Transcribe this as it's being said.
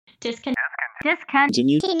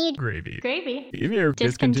Discontinued gravy. Give your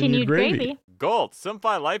discontinued gravy. Gold,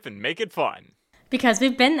 simplify life and make it fun. Because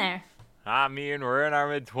we've been there. Me and we're in our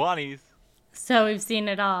mid-20s. So we've seen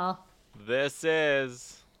it all. This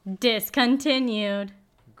is... Discontinued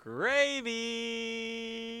gravy.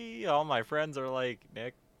 All my friends are like,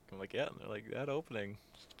 Nick. I'm like, yeah. And they're like, that opening.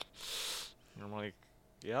 And I'm like,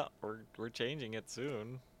 yeah, we're changing it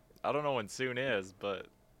soon. I don't know when soon is, but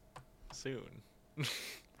soon.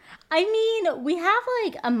 I mean, we have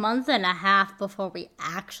like a month and a half before we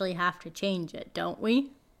actually have to change it, don't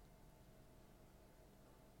we?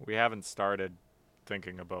 We haven't started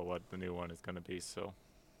thinking about what the new one is going to be, so.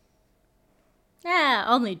 Yeah,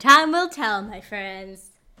 only time will tell, my friends.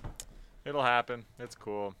 It'll happen. It's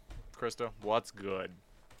cool. Krista, what's good?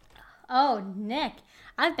 Oh, Nick,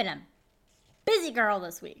 I've been a busy girl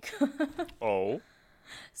this week. Oh?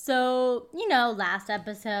 So, last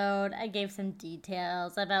episode, I gave some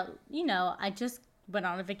details about, I just went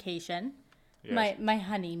on a vacation. Yes. My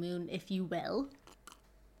honeymoon, if you will.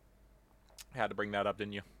 Had to bring that up,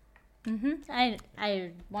 didn't you? Mm-hmm.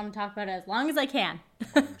 I want to talk about it as long as I can.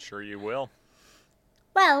 I'm sure you will.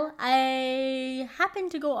 Well, I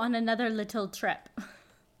happened to go on another little trip.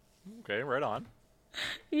 Okay, right on.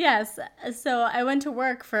 Yes, so I went to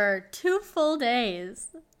work for 2 full days.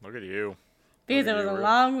 Look at you. Because it was a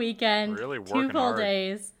long weekend, really 2 full hard.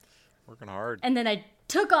 days. Working hard. And then I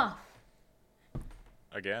took off.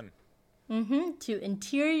 Again. Mm-hmm, to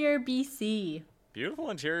Interior, BC. Beautiful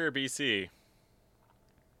Interior, BC.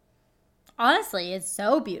 Honestly, it's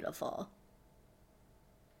so beautiful.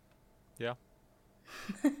 Yeah.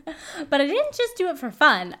 But I didn't just do it for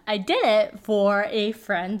fun. I did it for a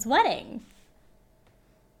friend's wedding.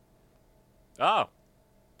 Oh.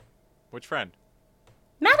 Which friend?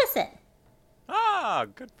 Madison. Ah,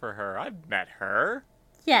 good for her. I've met her.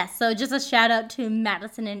 Yeah, so just a shout out to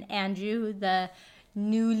Madison and Andrew, the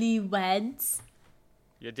newlyweds.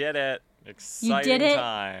 You did it. Exciting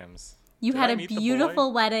times. You Did had I a meet the boy?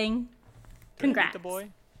 beautiful wedding. Did I meet Congrats. the boy?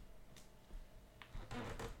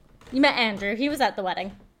 You met Andrew. He was at the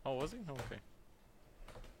wedding. Oh, was he? Oh, okay.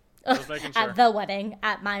 I was making sure. At the wedding.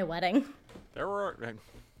 At my wedding. There were...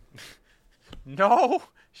 No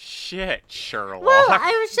shit, Sherlock. Well,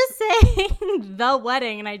 I was just saying the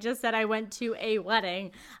wedding, and I just said I went to a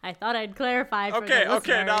wedding. I thought I'd clarify for the listeners.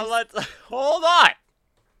 Okay, now let's... Hold on!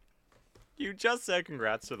 You just said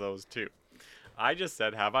congrats to those two. I just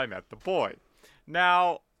said, have I met the boy?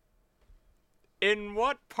 Now, in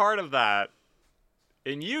what part of that,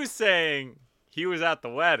 in you saying he was at the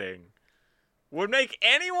wedding, would make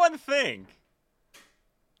anyone think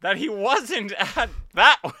that he wasn't at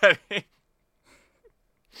that wedding?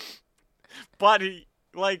 But he,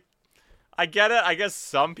 like, I get it. I guess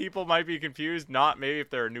some people might be confused. Not maybe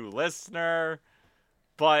if they're a new listener.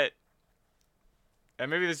 But,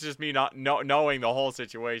 and maybe this is just me not knowing the whole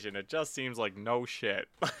situation. It just seems like no shit.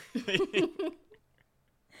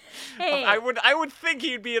 Hey. I would think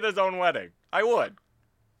he'd be at his own wedding. I would.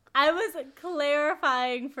 I was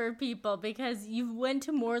clarifying for people because you went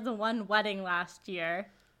to more than one wedding last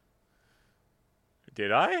year.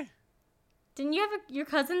 Did I? Didn't you have your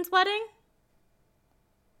cousin's wedding?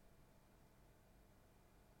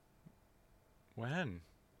 When?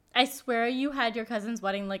 I swear you had your cousin's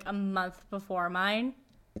wedding like a month before mine.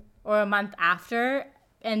 Or a month after.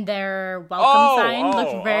 And their welcome sign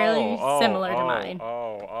looked very similar to mine.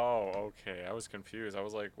 Okay. I was confused. I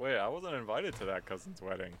was like, wait, I wasn't invited to that cousin's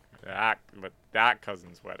wedding. That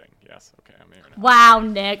cousin's wedding. Yes, okay, I'm here now. Wow,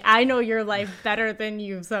 Nick. I know your life better than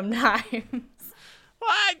you sometimes.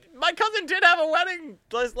 What? My cousin did have a wedding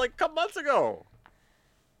like a couple months ago.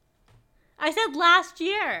 I said last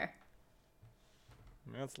year.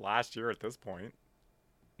 I mean, that's last year at this point.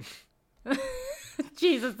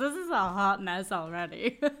 Jesus, this is a hot mess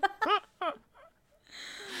already.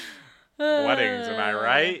 Weddings, am I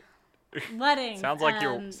right? Weddings. sounds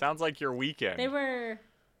like your weekend.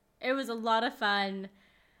 It was a lot of fun,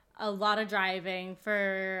 a lot of driving.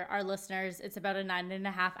 For our listeners, it's about a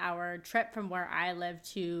 9.5-hour trip from where I live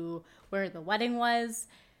to where the wedding was.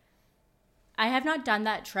 I have not done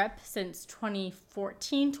that trip since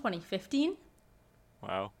 2014, 2015.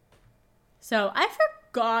 Wow. So I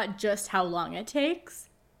forgot just how long it takes.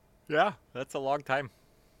 Yeah, that's a long time.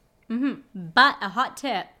 Mm-hmm. But a hot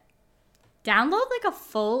tip, download like a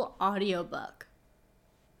full audiobook.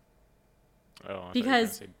 Oh,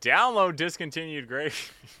 because download Discontinued Gravy.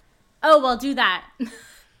 Oh, well, do that.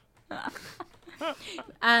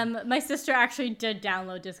 My sister actually did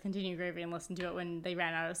download Discontinued Gravy and listen to it when they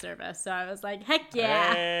ran out of service. So I was like, heck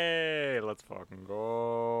yeah. Hey, let's fucking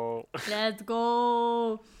go. Let's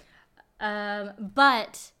go.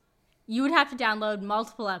 But you would have to download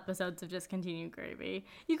multiple episodes of Discontinued Gravy.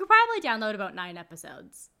 You could probably download about 9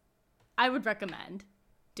 episodes. I would recommend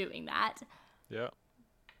doing that. Yeah.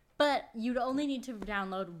 But you'd only need to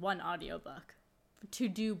download one audiobook to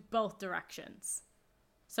do both directions.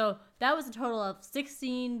 So that was a total of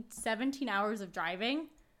 16, 17 hours of driving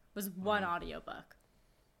was one audiobook.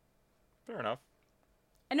 Fair enough.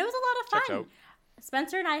 And it was a lot of Checks fun. out.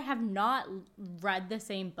 Spencer and I have not read the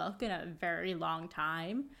same book in a very long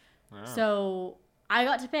time. Oh. So I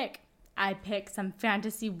got to pick. I picked some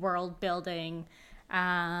fantasy world building,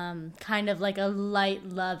 kind of like a light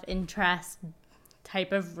love interest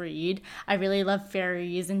type of read. I really love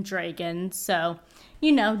fairies and dragons. So,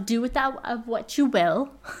 do with that of what you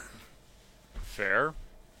will. Fair.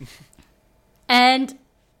 And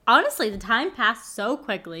honestly, the time passed so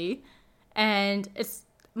quickly. And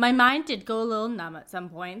my mind did go a little numb at some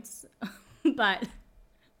points. But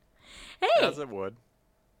hey. As it would.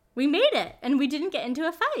 We made it, and we didn't get into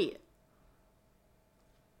a fight.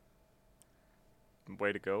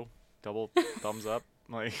 Way to go. Double thumbs up.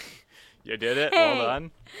 Like, you did it. Hey. Well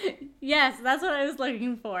done. Yes, that's what I was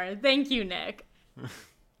looking for. Thank you, Nick.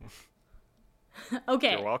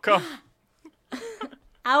 Okay. You're welcome.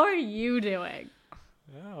 How are you doing?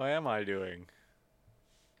 How am I doing?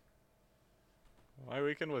 My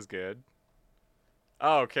weekend was good.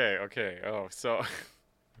 Oh, okay. Oh, so...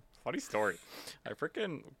 Funny story. I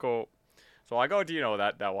freaking go... So I go to,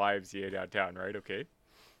 that YMCA downtown, right? Okay.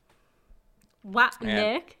 Wow,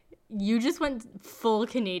 Nick, you just went full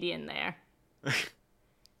Canadian there.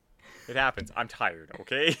 It happens. I'm tired,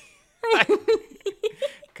 okay?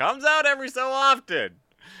 Comes out every so often.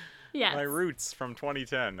 Yes. My roots from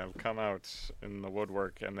 2010 have come out in the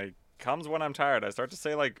woodwork, and they comes when I'm tired. I start to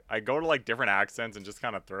say, I go to, different accents and just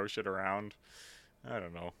kind of throw shit around. I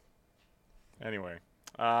don't know. Anyway.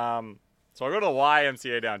 So I go to the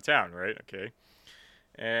YMCA downtown, right? Okay.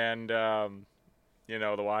 And, the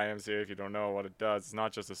YMCA, if you don't know what it does, it's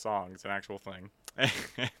not just a song. It's an actual thing.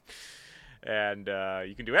 And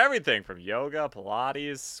you can do everything from yoga,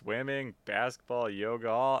 Pilates, swimming, basketball,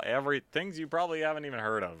 yoga, things you probably haven't even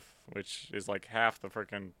heard of, which is half the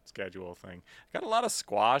freaking schedule thing. Got a lot of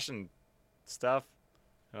squash and stuff.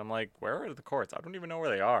 And I'm like, where are the courts? I don't even know where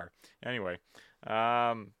they are. Anyway,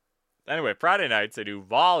 Friday nights they do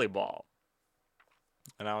volleyball.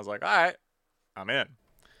 And I was like, all right, I'm in.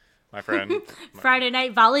 My friend. Friday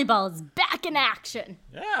night volleyball is back in action.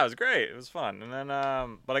 Yeah, it was great. It was fun. And then,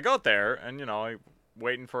 but I go out there and, I'm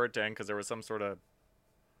waiting for it to end because there was some sort of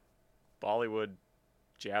Bollywood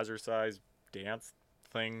jazzercise dance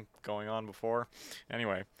thing going on before.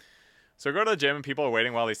 Anyway, so I go to the gym and people are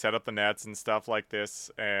waiting while they set up the nets and stuff like this.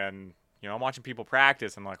 And, I'm watching people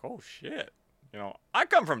practice. I'm like, oh, shit. I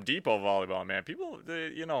come from depot volleyball, man. People,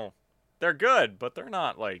 they're good, but they're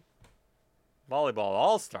not volleyball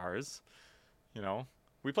all-stars.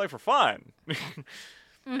 We play for fun.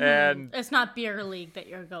 Mm-hmm. And it's not beer league that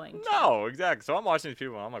you're going to. No, exactly. So I'm watching these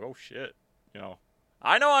people and I'm like, oh shit.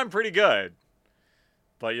 I know I'm pretty good.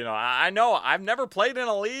 But I know I've never played in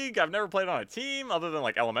a league. I've never played on a team other than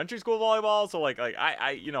elementary school volleyball. So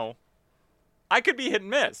I could be hit and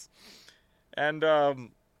miss. And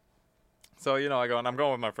so I go and I'm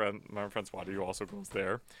going with my friend Swati, who also goes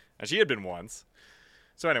there. And she had been once.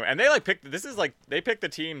 So anyway, and they they pick the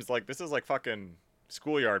teams this is fucking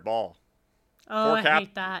schoolyard ball. Oh, I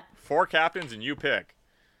hate that. 4 captains and you pick.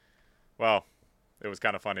 Well, it was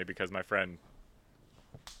kind of funny because my friend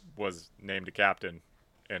was named a captain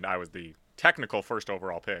and I was the technical first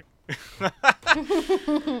overall pick.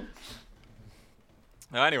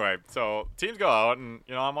 Anyway, so teams go out and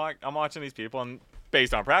I'm watching these people and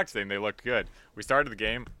based on practicing they looked good. We started the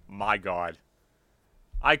game. My God.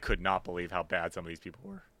 I could not believe how bad some of these people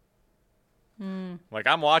were.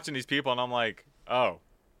 I'm watching these people and I'm like, oh,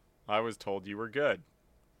 I was told you were good.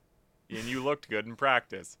 And you looked good in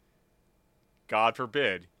practice. God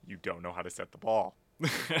forbid you don't know how to set the ball.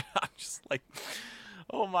 I'm just like,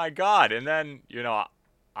 oh my God. And then,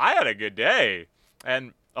 I had a good day.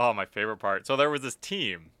 And, oh, my favorite part. So there was this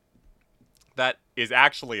team that is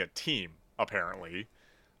actually a team, apparently.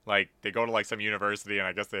 They go to some university and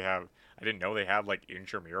I guess they have... I didn't know they had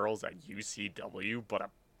intramurals at UCW,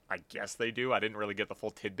 but I guess they do. I didn't really get the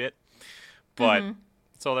full tidbit. But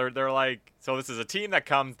so they're so this is a team that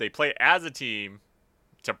comes, they play as a team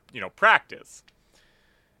to, practice.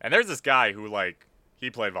 And there's this guy who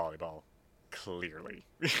he played volleyball, clearly.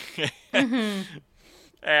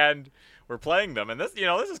 And we're playing them. And this,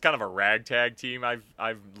 this is kind of a ragtag team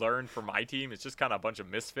I've learned for my team. It's just kind of a bunch of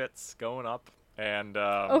misfits going up. And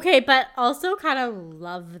okay, but also kind of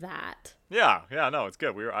love that. Yeah, no, it's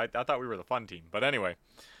good. I thought we were the fun team, but anyway,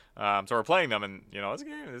 So we're playing them, and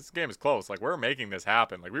this game is close. Like, we're making this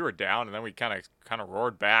happen. Like, we were down, and then we kind of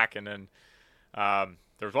roared back, and then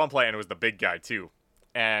there was one play, and it was the big guy too,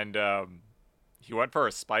 and he went for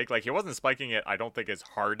a spike. Like, he wasn't spiking it, I don't think, his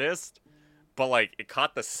hardest, but like it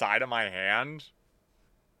caught the side of my hand,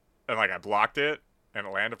 and like I blocked it, and it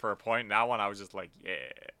landed for a point. And that one I was just like,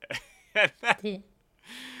 yeah.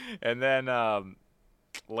 And then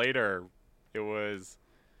later, it was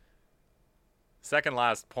second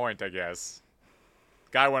last point, I guess.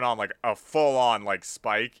 Guy went on like a full-on like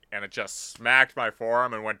spike, and it just smacked my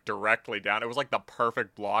forearm and went directly down. It was like the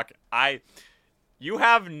perfect block. You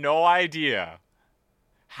have no idea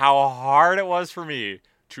how hard it was for me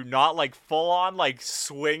to not like full-on like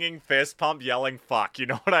swinging fist pump yelling fuck. You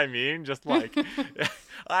know what I mean? Just like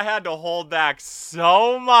I had to hold back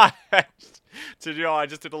so much to I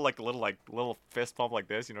just did a little fist pump like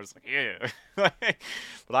this, just like yeah.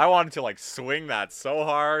 But I wanted to like swing that so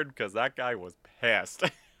hard because that guy was pissed.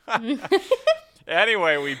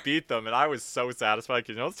 Anyway, we beat them, and I was so satisfied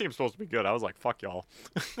because this team's supposed to be good. I was like, fuck y'all.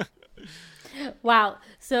 Wow.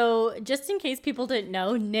 So just in case people didn't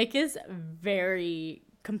know, Nick is very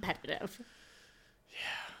competitive.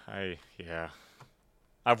 Yeah.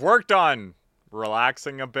 I've worked on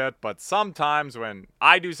relaxing a bit, but sometimes when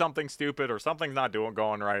I do something stupid or something's not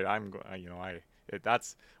going right,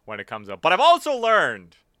 that's when it comes up. But I've also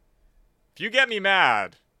learned, if you get me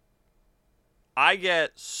mad, I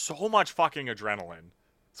get so much fucking adrenaline.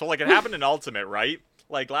 So like it happened in Ultimate, right?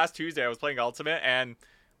 Like last Tuesday I was playing Ultimate, and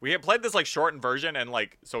we had played this like shortened version, and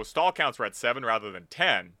like so stall counts were at 7 rather than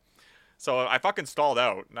 10. So I fucking stalled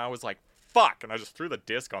out, and I was like, fuck, and I just threw the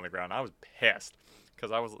disc on the ground. I was pissed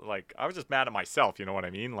because I was just mad at myself, you know what I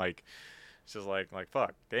mean? Like it's just like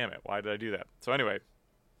fuck, damn it, why did I do that? So anyway,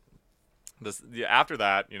 after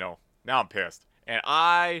that, now I'm pissed. And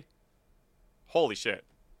holy shit,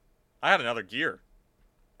 I had another gear.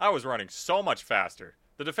 I was running so much faster.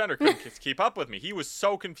 The defender couldn't keep up with me. He was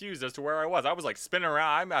so confused as to where I was. I was like spinning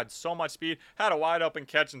around. I had so much speed. Had a wide open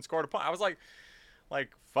catch and scored a point. I was like,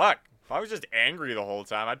 fuck. If I was just angry the whole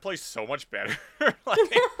time, I'd play so much better.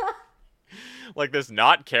 like this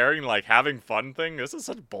not caring, like having fun thing. This is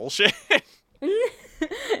such bullshit.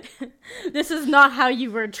 This is not how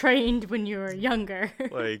you were trained when you were younger.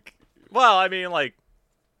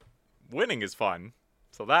 Winning is fun.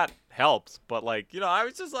 So that helps, but I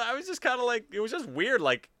was just kind of like, it was just weird.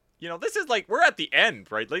 Like, this is like, we're at the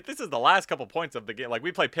end, right? Like, this is the last couple points of the game. Like,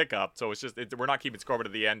 we play pickup, so it's just, we're not keeping score to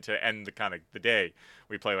the end to end the day.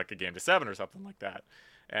 We play like a game to 7 or something like that.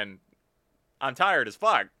 And I'm tired as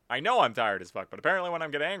fuck. I know I'm tired as fuck, but apparently when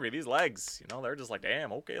I'm getting angry, these legs, they're just like,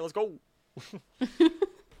 damn, okay, let's go.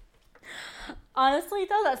 Honestly,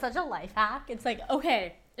 though, that's such a life hack. It's like,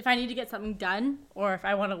 okay, if I need to get something done or if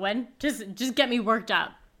I want to win, just get me worked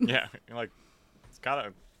up. Yeah, it's kind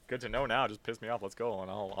of good to know now. Just piss me off. Let's go, and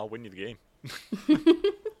I'll win you the game.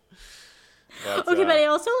 But I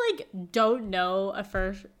also don't know a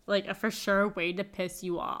for sure way to piss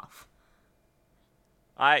you off.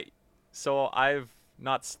 So I've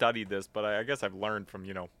not studied this, but I guess I've learned from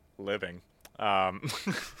living.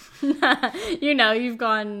 You've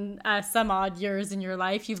gone some odd years in your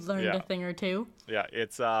life. You've learned a thing or two. Yeah,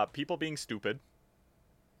 it's people being stupid.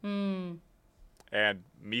 And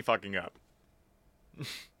me fucking up.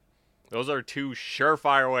 Those are 2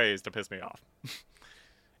 surefire ways to piss me off.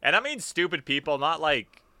 And I mean stupid people, not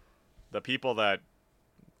like the people that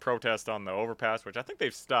protest on the overpass, which I think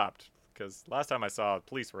they've stopped. Because last time I saw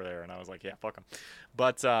police were there, and I was like, yeah, fuck them.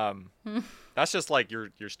 But that's just like, you're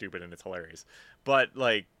stupid and it's hilarious. But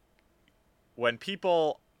like, when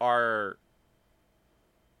people are,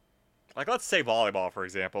 like, let's say volleyball, for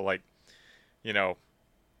example. Like,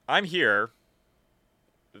 I'm here.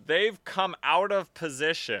 They've come out of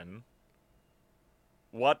position.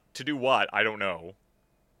 What to do what, I don't know.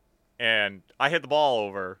 And I hit the ball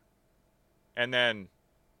over. And then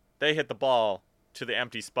they hit the ball to the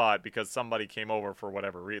empty spot because somebody came over for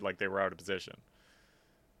whatever reason, like they were out of position.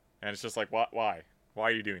 And it's just like, what? Why? Why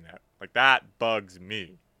are you doing that? Like, that bugs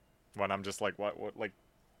me when I'm just like, what, like,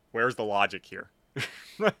 where's the logic here?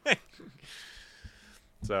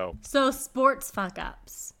 So sports fuck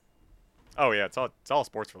ups. Oh yeah, it's all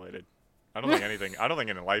sports related. I don't think anything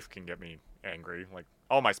in life can get me angry. Like,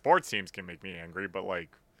 all my sports teams can make me angry, but what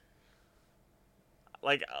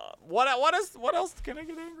else can I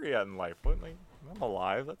get angry at in life? I'm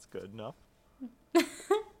alive. That's good enough.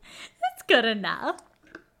 That's good enough.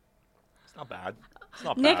 It's not bad. It's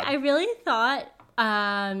not Nick, bad. I really thought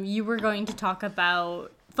you were going to talk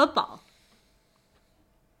about football.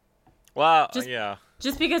 Well, yeah.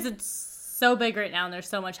 Just because it's so big right now and there's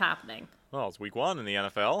so much happening. Well, it's week 1 in the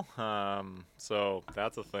NFL, so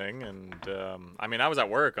that's a thing. And, I mean, I was at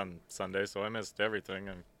work on Sunday, so I missed everything.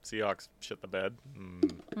 And Seahawks shit the bed.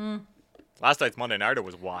 Last night's Monday Nighter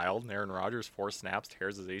was wild. Aaron Rodgers, 4 snaps,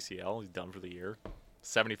 tears his ACL. He's done for the year.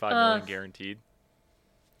 $75 million guaranteed.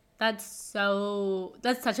 That's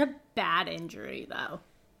such a bad injury, though.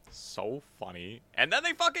 So funny. And then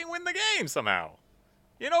they fucking win the game somehow.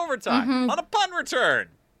 In overtime. On a punt return.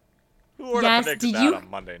 Who would have predicted that on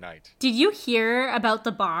Monday night? Did you hear about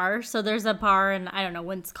the bar? So there's a bar in, I don't know,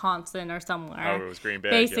 Wisconsin or somewhere. Oh, it was Green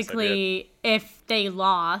Bay. Basically, yes, if they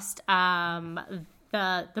lost,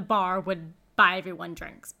 the bar would buy everyone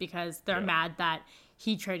drinks because they're mad that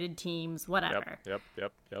he traded teams, whatever. Yep.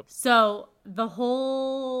 So the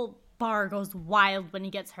whole bar goes wild when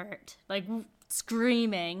he gets hurt, like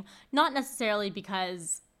screaming, not necessarily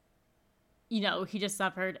because, he just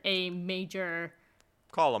suffered a major...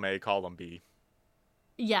 Column A, column B.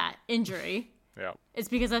 Yeah, injury. Yeah. It's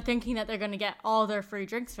because they're thinking that they're going to get all their free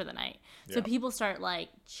drinks for the night. So people start,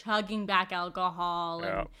 chugging back alcohol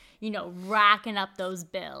and, racking up those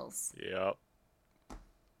bills. Yep.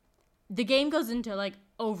 The game goes into,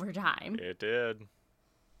 overtime. It did.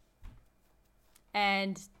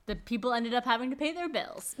 And the people ended up having to pay their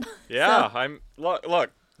bills. Yeah,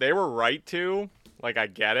 Look, they were right to. I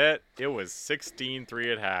get it. It was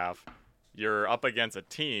 16-3 at half. You're up against a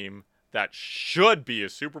team that should be a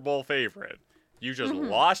Super Bowl favorite. You just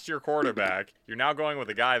lost your quarterback. You're now going with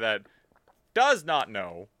a guy that does not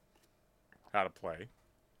know how to play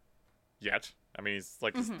yet. I mean, he's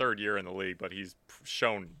his 3rd year in the league, but he's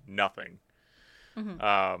shown nothing.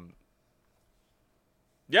 Yeah,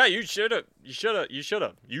 you should have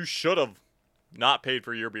not paid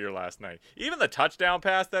for your beer last night. Even the touchdown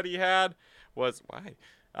pass that he had was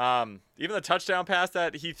even the touchdown pass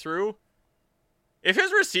that he threw. If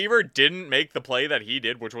his receiver didn't make the play that he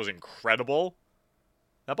did, which was incredible,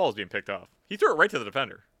 that ball was being picked off. He threw it right to the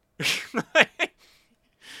defender. It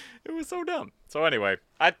was so dumb. So anyway,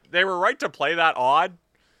 they were right to play that odd.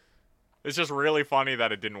 It's just really funny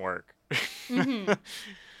that it didn't work.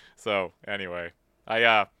 So anyway,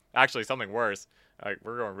 actually something worse.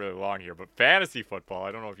 We're going really long here, but fantasy football.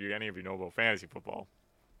 I don't know if any of you know about fantasy football,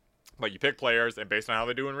 but you pick players, and based on how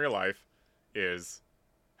they do in real life, is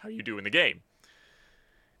how you do in the game.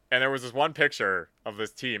 And there was this one picture of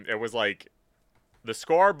this team. It was the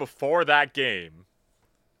score before that game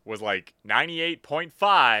was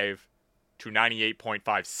 98.5 to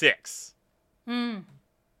 98.56.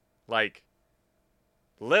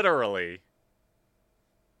 Literally,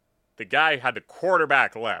 the guy had the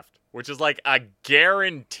quarterback left, which is a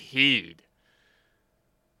guaranteed.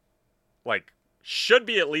 Should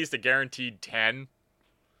be at least a guaranteed 10.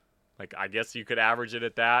 I guess you could average it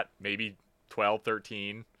at that. Maybe 12,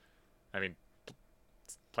 13. I mean,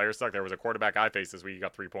 players suck. There was a quarterback I faced this week. He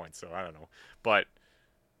got 3 points, so I don't know. But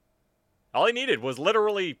all he needed was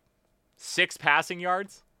literally 6 passing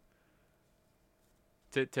yards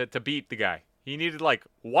to beat the guy. He needed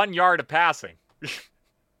 1 yard of passing.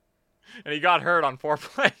 And he got hurt on 4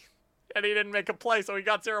 plays. And he didn't make a play, so he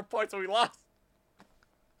got 0 points, so he lost.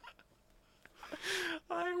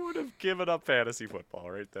 I would have given up fantasy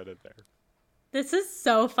football right then and there. This is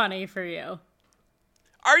so funny for you.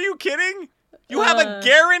 Are you kidding? You have a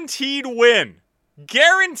guaranteed win.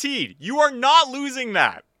 Guaranteed. You are not losing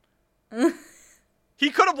that.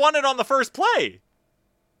 He could have won it on the first play.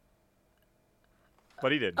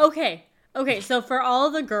 But he didn't. Okay, so for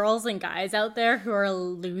all the girls and guys out there who are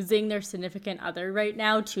losing their significant other right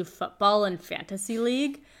now to football and fantasy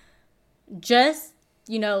league, just,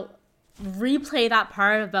 replay that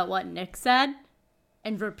part about what Nick said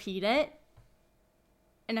and repeat it.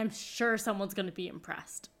 And I'm sure someone's going to be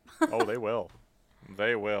impressed. Oh, they will.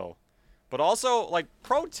 They will. But also,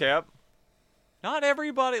 pro tip, not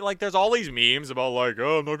everybody, there's all these memes about,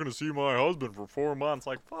 oh, I'm not going to see my husband for 4 months.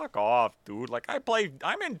 Fuck off, dude.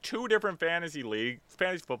 I'm in 2 different fantasy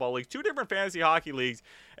football leagues, 2 different fantasy hockey leagues.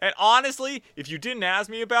 And honestly, if you didn't ask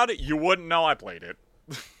me about it, you wouldn't know I played it.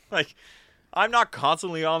 I'm not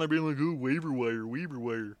constantly on there being oh, waiver wire.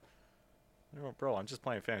 Bro, I'm just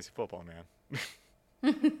playing fantasy football, man.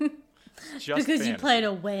 Because fantasy. You play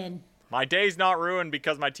to win. My day's not ruined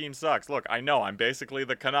because my team sucks. Look, I know I'm basically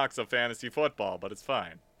the Canucks of fantasy football, but it's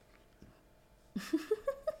fine.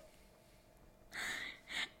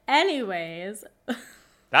 Anyways.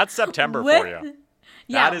 That's September for you.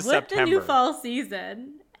 Yeah, that is with September. The new fall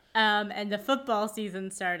season and the football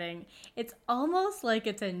season starting, it's almost like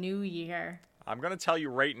it's a new year. I'm going to tell you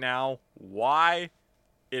right now why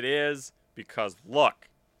it is, because look,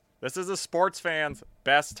 this is a sports fan's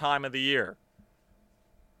best time of the year.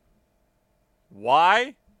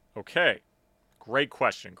 Why? Okay. Great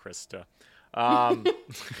question, Krista.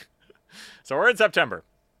 So we're in September.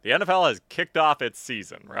 The NFL has kicked off its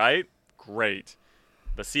season, right? Great.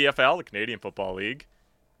 The CFL, the Canadian Football League,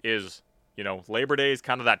 is, Labor Day is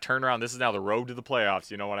kind of that turnaround. This is now the road to the playoffs.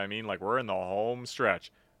 You know what I mean? Like, we're in the home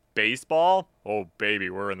stretch. Baseball, oh, baby,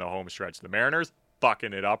 we're in the home stretch. The Mariners,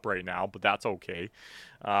 fucking it up right now, but that's okay.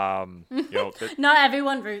 Not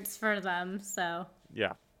everyone roots for them, so.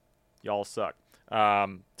 Yeah. Y'all suck.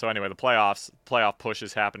 So anyway, the playoff push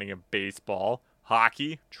is happening in baseball.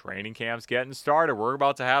 Hockey, training camp's getting started. We're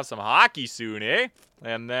about to have some hockey soon, eh?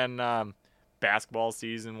 And then basketball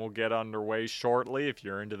season will get underway shortly if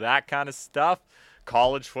you're into that kind of stuff.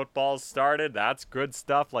 College football's started. That's good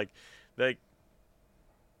stuff.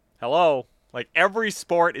 Hello. Like, every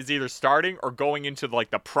sport is either starting or going into,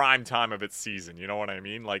 like, the prime time of its season. You know what I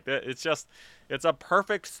mean? Like, it's a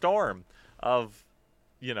perfect storm of,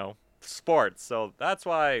 sports. So that's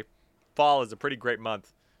why fall is a pretty great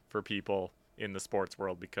month for people in the sports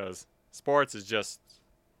world, because sports is just,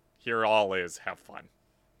 here all is, have fun.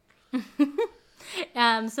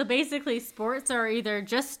 So basically sports are either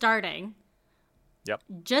just starting, yep,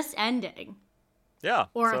 just ending, yeah,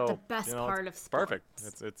 or at the best part of sports.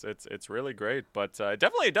 Perfect. It's really great, but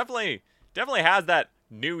definitely has that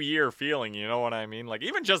new year feeling. You know what I mean? Like,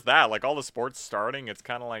 even just that, like, all the sports starting, it's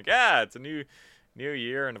kind of like, yeah, it's a new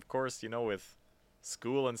year. And of course, with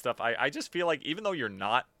school and stuff, I just feel like, even though you're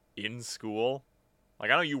not in school,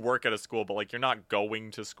 like, I know you work at a school, but, like, you're not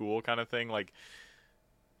going to school kind of thing, like,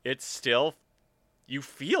 it's still, you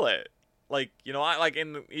feel it. Like, I like,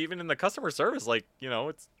 even in the customer service, like,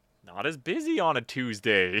 it's not as busy on a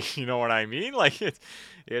Tuesday. You know what I mean? Like,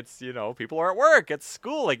 it's people are at work, at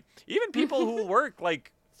school, like, even people who work,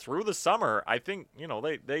 like, through the summer, I think,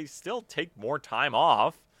 they still take more time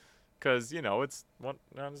off, because, it's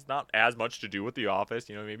not as much to do with the office.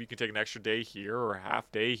 Maybe you can take an extra day here or a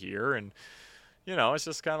half day here, and, it's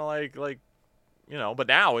just kind of like, but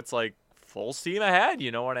now it's like full steam ahead.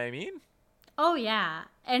 You know what I mean? Oh, yeah.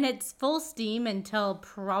 And it's full steam until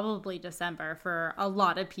probably December for a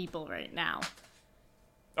lot of people right now.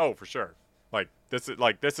 Oh, for sure. This is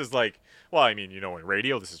well, I mean, in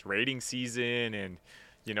radio, this is rating season, and,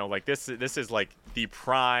 this is like the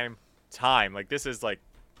prime time. Like, this is like,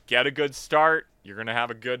 get a good start, you're going to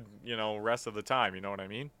have a good, rest of the time. You know what I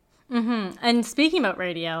mean? Mm-hmm. And speaking about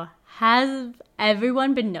radio, has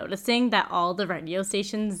everyone been noticing that all the radio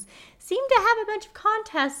stations seem to have a bunch of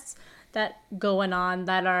contests that going on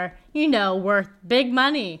that are, worth big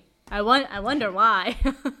money? I wonder why.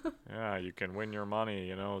 Yeah, you can win your money,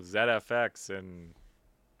 ZFX and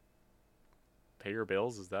Pay Your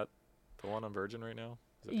Bills. Is that the one on Virgin right now?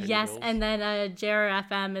 Yes, and then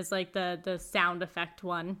JRFM is like the sound effect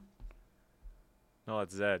one. No,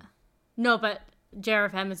 that's Zed. No, but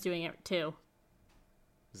JRFM is doing it too.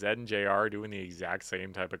 Zed and JR are doing the exact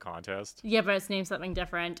same type of contest? Yeah, but it's named something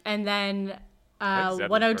different. And then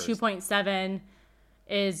 102.7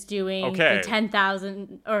 is doing the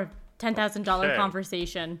 $10,000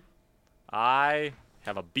 conversation. I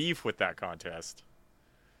have a beef with that contest.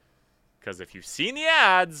 Because if you've seen the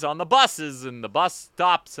ads on the buses and the bus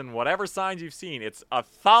stops and whatever signs you've seen, it's a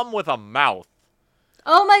thumb with a mouth.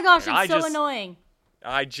 Oh my gosh, it's so annoying.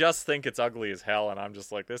 I just think it's ugly as hell, and I'm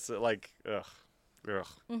just like, this is like, ugh.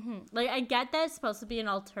 Mm-hmm. Like, I get that it's supposed to be an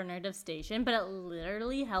alternative station, but it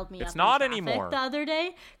literally held me up in traffic anymore the other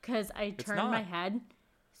day, because I turned my head,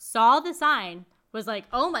 saw the sign, was like,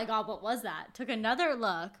 oh my god, what was that? Took another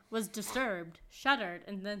look, was disturbed, shuddered,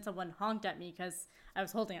 and then someone honked at me because I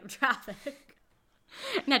was holding up traffic.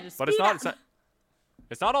 And I just But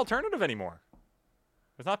it's not alternative anymore.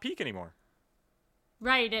 It's not peak anymore.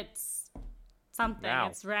 Right, it's something. Now.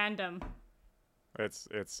 It's random. It's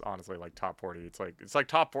honestly like top 40. It's like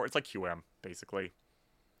top 4. It's like QM basically.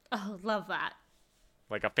 Oh, love that.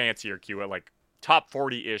 Like a fancier QM, like top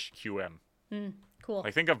 40-ish QM. Cool.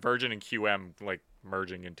 Like, think of Virgin and QM like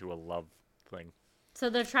merging into a love thing. So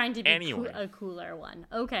they're trying to be a cooler one.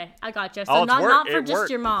 Okay, I gotcha. So not for just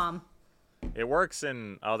your mom. It works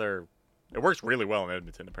in other. It works really well in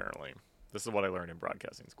Edmonton, apparently. This is what I learned in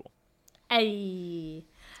broadcasting school. Hey.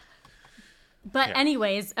 But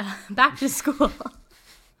anyways, back to school.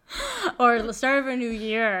 Or the start of a new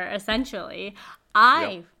year, essentially.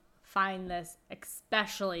 I find this,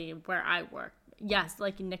 especially where I work. Yes,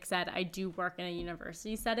 like Nick said, I do work in a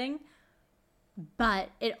university setting. But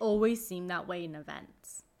it always seemed that way in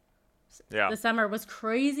events. Yeah. The summer was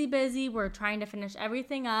crazy busy. We're trying to finish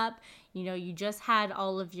everything up. You just had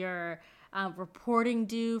all of your reporting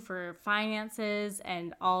due for finances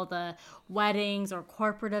and all the weddings or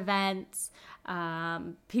corporate events.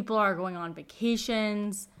 People are going on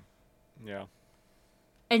vacations. Yeah.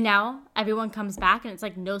 And now everyone comes back and it's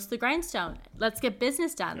like nose to the grindstone. Let's get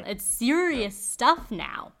business done. Yep. It's serious stuff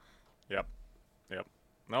now. Yep.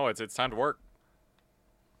 No, it's time to work.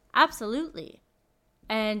 Absolutely.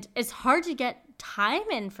 And it's hard to get time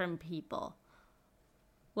in from people.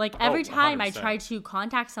 Like every time 100%. I try to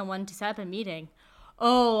contact someone to set up a meeting,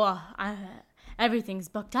 everything's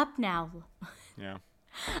booked up now. Yeah.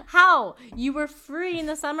 How? You were free in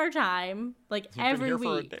the summertime, like You've every been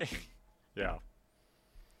here week. for a day. Yeah.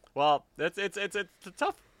 Well, it's a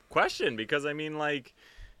tough question because I mean, like,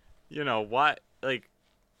 you know what, like,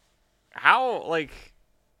 how, like,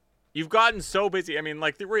 you've gotten so busy. I mean,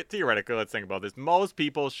 like, theoretically, let's think about this. Most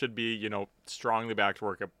people should be, you know, strongly back to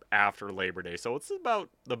work after Labor Day. So it's about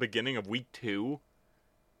the beginning of week 2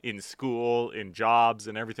 in school, in jobs,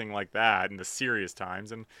 and everything like that, in the serious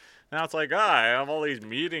times. And now it's like, I have all these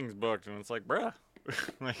meetings booked, and it's like, bruh,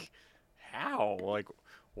 like, how? Like,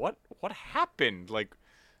 what happened? Like,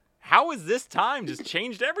 how has this time just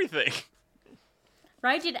changed everything?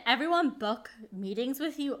 Right? Did everyone book meetings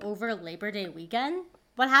with you over Labor Day weekend?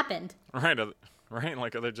 What happened? Right.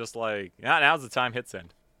 Like, they're just like, yeah, now's the time, hit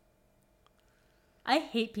send. I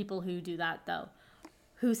hate people who do that, though.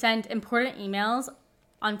 Who send important emails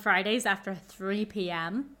on Fridays after 3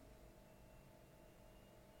 p.m.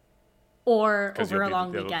 or over a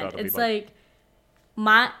long weekend. It's like,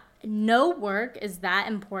 no work is that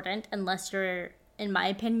important unless you're, in my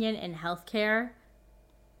opinion, in healthcare.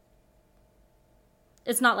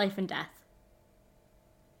 It's not life and death.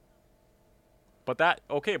 But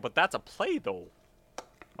that's a play, though.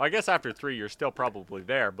 Well, I guess after 3, you're still probably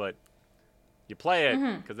there, but you play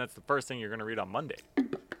it because that's the first thing you're going to read on Monday.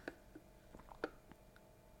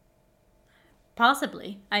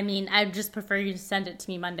 Possibly. I mean, I'd just prefer you to send it to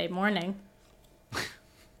me Monday morning.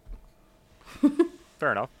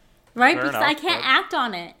 Fair enough. Right? Because I can't act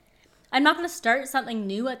on it. I'm not going to start something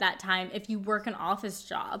new at that time if you work an office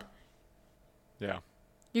job. Yeah.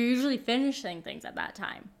 You're usually finishing things at that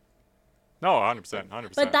time. No,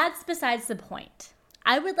 100%. But that's besides the point.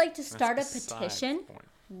 I would like to start a petition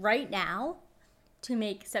right now to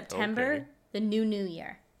make September the new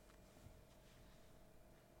year.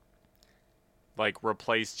 Like,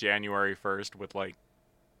 replace January 1st with, like,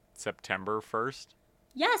 September 1st?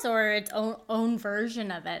 Yes, or its own version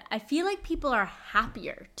of it. I feel like people are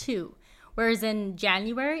happier, too. Whereas in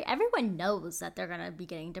January, everyone knows that they're going to be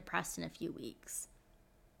getting depressed in a few weeks.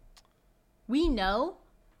 We know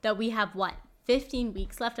that we have, 15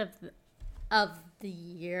 weeks left of the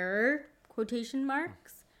year, quotation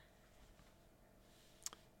marks?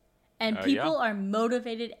 And people are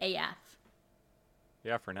motivated AF.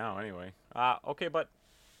 Yeah, for now, anyway. Okay, I'm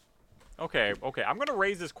going to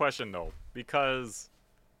raise this question, though, because,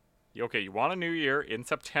 you want a new year in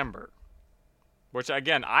September, which,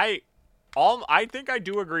 again, I think I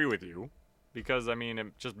do agree with you, because, I mean,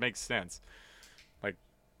 it just makes sense. Like,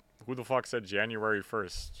 who the fuck said January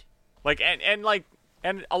 1st? Like, and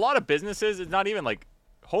a lot of businesses, it's not even, like,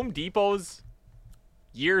 Home Depot's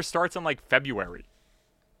year starts in, like, February.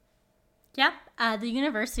 Yep, the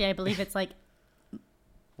university, I believe it's, like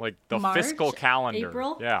the March, fiscal calendar.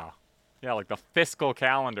 April? Yeah, like, the fiscal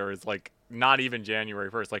calendar is, like, not even January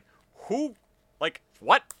 1st. Like, who, like,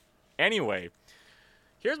 what? Anyway,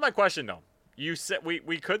 here's my question, though. You said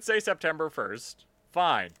we could say September 1st.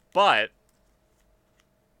 Fine. But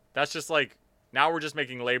that's just, like, now we're just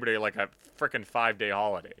making Labor Day like a freaking 5-day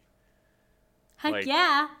holiday. Heck like,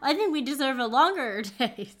 yeah. I think we deserve a longer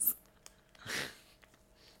days.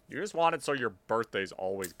 You just want it so your birthday's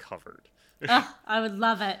always covered. I would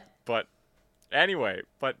love it. But anyway,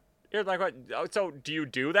 here's my question. So do you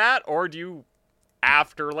do that, or do you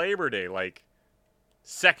after Labor Day, like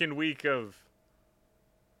second week of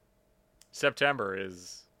September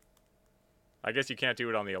is, I guess you can't do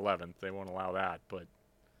it on the 11th. They won't allow that, but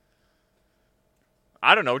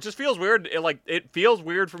I don't know. It just feels weird. It feels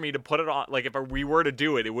weird for me to put it on, like, if we were to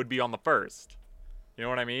do it, it would be on the 1st. You know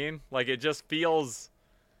what I mean? Like, it just feels,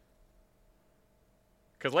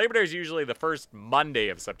 because Labor Day is usually the first Monday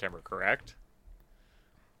of September, correct?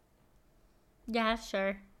 Yeah,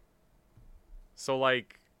 sure. So,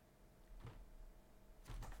 like,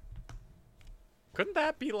 couldn't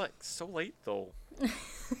that be, like, so late, though?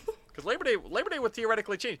 Because Labor Day would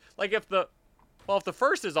theoretically change. Like, if the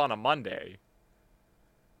 1st is on a Monday,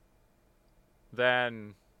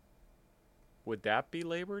 then would that be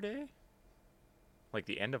Labor Day? Like,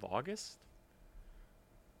 the end of August?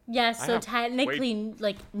 Yeah, so technically,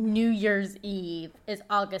 like, New Year's Eve is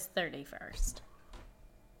August 31st.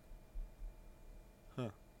 Huh.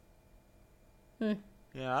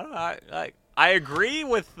 Yeah, I don't know. I agree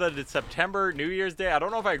with the September New Year's Day. I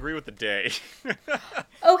don't know if I agree with the day.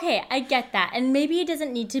 Okay, I get that. And maybe it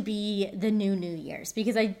doesn't need to be the New Year's,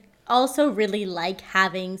 because I also really like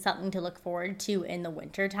having something to look forward to in the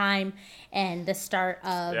wintertime and the start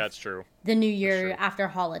of Yeah, it's true. the new year after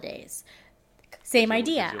holidays. Same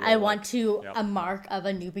idea. I want to a mark of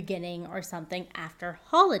a new beginning or something after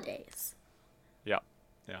holidays. Yeah.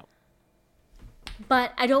 Yeah.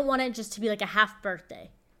 But I don't want it just to be like a half birthday.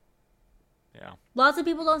 Yeah. Lots of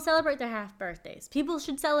people don't celebrate their half birthdays. People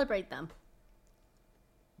should celebrate them.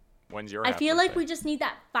 When's your I half feel birthday? like we just need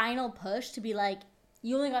that final push to be like,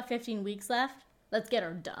 you only got 15 weeks left. Let's get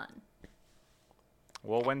her done.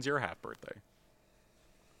 Well, when's your half birthday?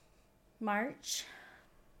 March,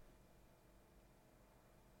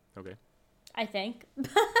 Okay. I think.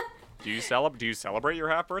 Do you celebrate your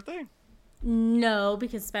half birthday? No,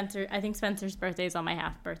 because I think Spencer's birthday is on my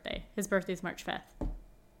half birthday. His birthday's March 5th.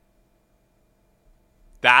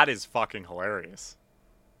 That is fucking hilarious.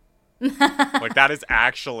 Like, that is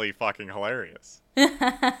actually fucking hilarious.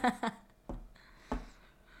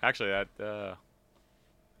 Actually, I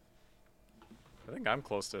think I'm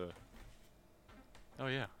close to... Oh,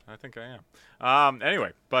 yeah, I think I am.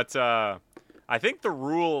 Anyway, but I think the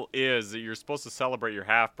rule is that you're supposed to celebrate your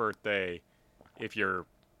half birthday if your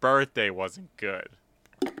birthday wasn't good.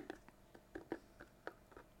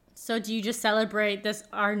 So do you just celebrate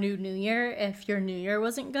our new year if your new year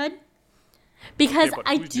wasn't good? Because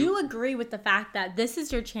I do agree with the fact that this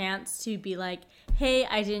is your chance to be like, hey,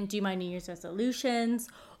 I didn't do my New Year's resolutions,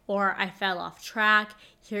 or I fell off track.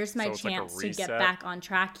 Here's my chance to get back on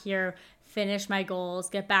track here, finish my goals,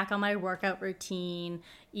 get back on my workout routine,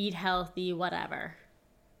 eat healthy, whatever.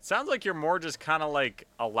 Sounds like you're more just kind of like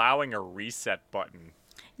allowing a reset button.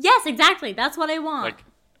 Yes, exactly. That's what I want.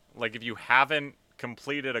 Like if you haven't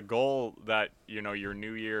completed a goal that, you know, your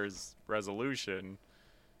New Year's resolution,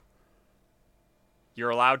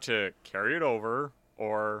 you're allowed to carry it over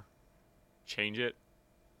or change it,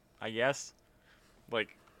 I guess.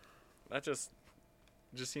 Like, that just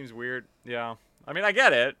seems weird. Yeah. I mean, I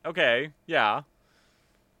get it. Okay. Yeah.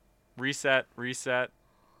 Reset.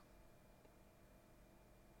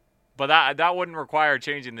 But that wouldn't require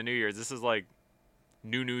changing the New Year's. This is like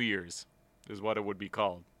New Year's is what it would be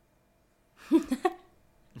called.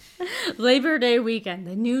 Labor Day weekend,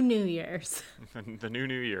 the New Year's. The New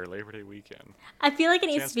Year, Labor Day weekend. I feel like it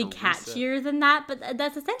needs to be catchier than that, but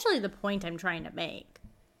that's essentially the point I'm trying to make.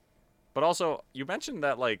 But also, you mentioned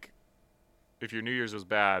that, like, if your New Year's was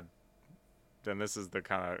bad, then this is the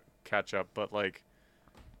kind of catch up. But, like,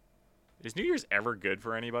 is New Year's ever good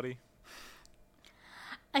for anybody?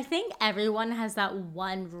 I think everyone has that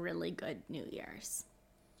one really good New Year's.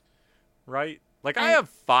 Right? Like, I have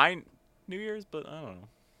fine New Year's, but I don't know.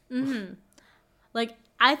 Mm-hmm. Like,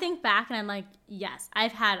 I think back and I'm like, yes,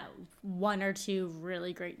 I've had one or two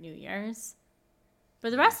really great New Year's.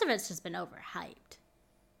 But the rest of it's just been overhyped.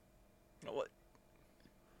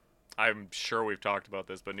 I'm sure we've talked about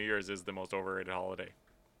this, but New Year's is the most overrated holiday.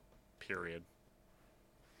 Period.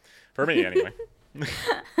 For me, anyway.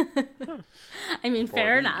 I mean,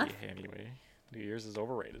 fair enough. Anyway, New Year's is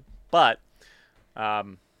overrated. But, yeah,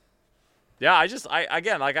 I just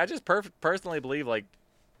personally believe, like,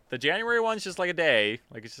 the January one's just like a day.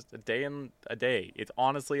 Like, it's just a day and a day. It's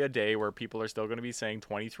honestly a day where people are still going to be saying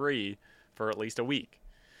 23 for at least a week.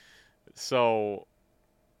 So,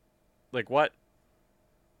 like, what?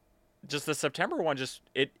 Just the September one,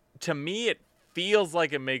 to me, it feels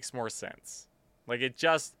like it makes more sense. Like, it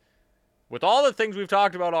just, with all the things we've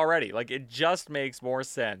talked about already, like, it just makes more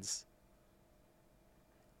sense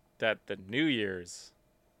that the New Year's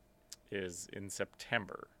is in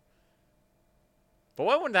September. But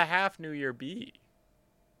what would the half New Year be?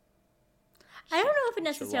 I don't know if it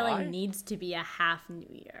necessarily needs to be a half New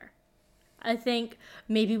Year. I think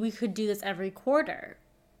maybe we could do this every quarter.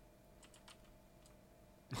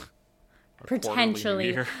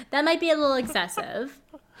 Potentially. That might be a little excessive.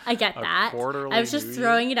 I get that. I was just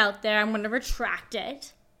throwing it out there. I'm going to retract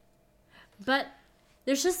it. But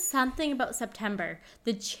there's just something about September.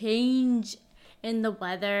 The change in the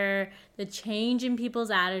weather, the change in people's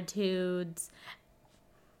attitudes.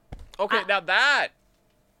 Okay, now that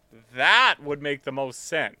would make the most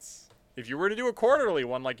sense. If you were to do a quarterly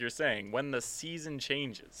one, like you're saying, when the season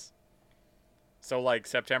changes. So, like,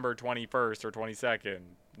 September 21st or 22nd,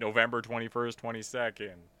 November 21st,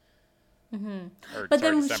 22nd. Mm-hmm. But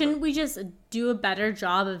then shouldn't we just do a better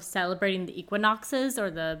job of celebrating the equinoxes or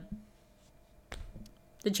the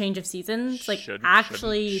change of seasons? Like, shouldn't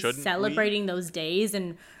celebrating those days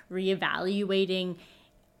and reevaluating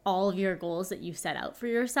all of your goals that you set out for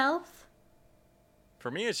yourself?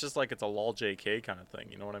 For me, it's just like it's a lol JK kind of thing.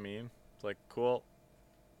 You know what I mean? It's like, cool.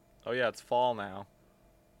 Oh, yeah, it's fall now.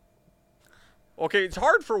 Okay, it's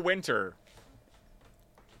hard for winter.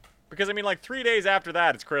 Because, I mean, like, 3 days after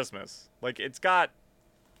that, it's Christmas. Like, it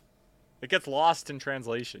gets lost in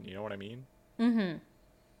translation. You know what I mean? Mm-hmm.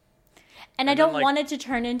 And I don't want it to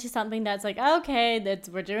turn into something that's like, okay,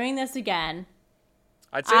 we're doing this again.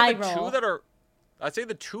 I'd say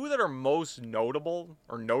the two that are most notable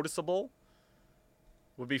or noticeable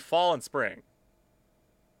would be fall and spring.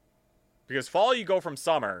 Because fall, you go from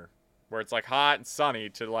summer, where it's like hot and sunny,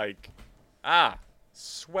 to like,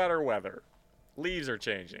 sweater weather. Leaves are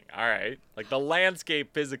changing. All right. Like the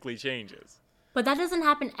landscape physically changes. But that doesn't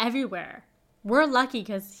happen everywhere. We're lucky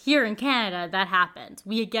because here in Canada, that happens.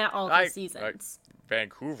 We get all the seasons.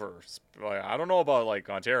 Vancouver, I don't know about like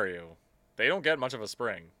Ontario. They don't get much of a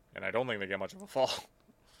spring, and I don't think they get much of a fall.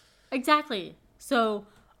 Exactly. So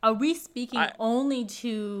are we speaking only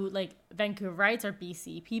to like Vancouverites or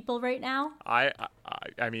BC people right now? I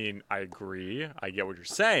mean, I agree. I get what you're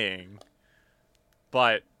saying.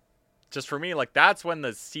 But just for me, like that's when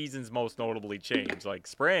the seasons most notably change. Like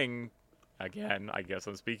spring, again, I guess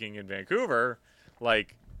I'm speaking in Vancouver,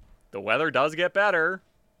 like the weather does get better.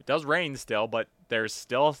 It does rain still, but there's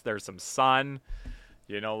some sun.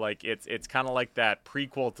 You know, like it's kind of like that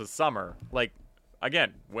prequel to summer. Like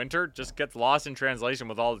again, winter just gets lost in translation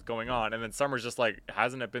with all that's going on, and then summer's just like,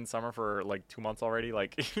 hasn't it been summer for like 2 months already?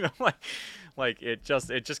 Like, you know, like it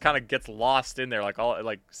just kind of gets lost in there.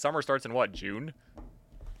 Like summer starts in what, June?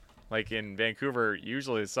 Like in Vancouver,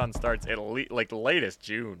 usually the sun starts at like the latest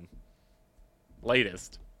June.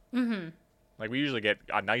 Latest. Mm-hmm. Like we usually get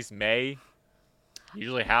a nice May.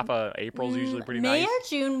 Usually half of April's usually pretty nice. May or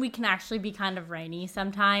June, we can actually be kind of rainy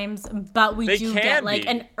sometimes, but we do get like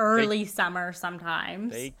an early summer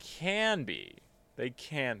sometimes. They can be.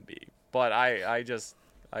 But I just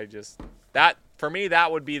that for me, that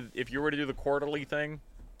would be, if you were to do the quarterly thing,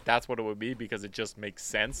 that's what it would be, because it just makes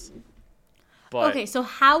sense. But okay, so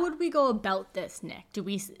how would we go about this, Nick? Do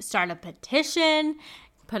we start a petition?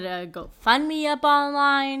 Put a GoFundMe up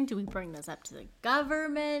online? Do we bring this up to the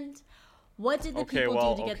government? What did the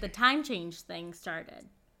people do to get the time change thing started?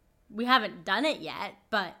 We haven't done it yet,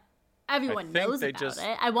 but everyone knows about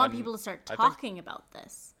it. I want people to start talking about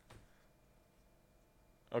this.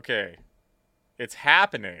 Okay. It's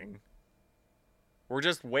happening. We're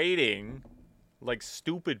just waiting, like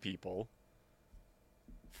stupid people,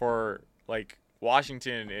 for like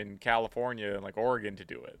Washington and California and like Oregon to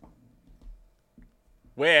do it.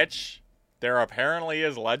 Which there apparently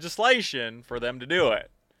is legislation for them to do it.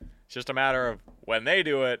 It's just a matter of when they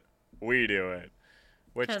do it, we do it.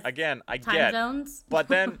 Which again, I get. Zones? But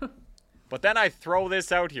then I throw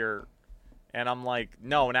this out here and I'm like,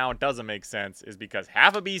 no, now it doesn't make sense, is because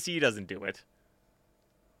half of BC doesn't do it.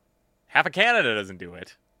 Half of Canada doesn't do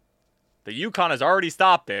it. The Yukon has already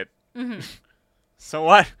stopped it. Mm-hmm. So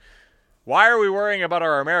what? Why are we worrying about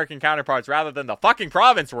our American counterparts rather than the fucking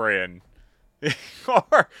province we're in?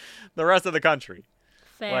 Or the rest of the country?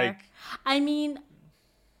 Fair. Like, I mean,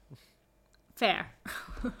 fair.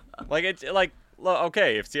 Like, it's like,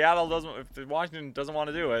 okay, if Washington doesn't want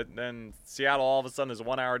to do it, then Seattle all of a sudden is a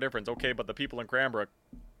 1 hour difference. Okay, but the people in Cranbrook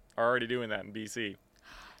are already doing that in BC.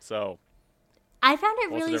 So I found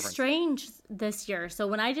it really strange this year. So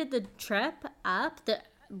when I did the trip up,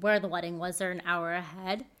 where the wedding was, they're an hour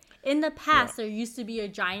ahead. In the past, there used to be a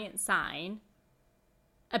giant sign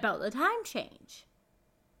about the time change.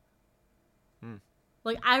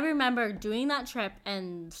 Like, I remember doing that trip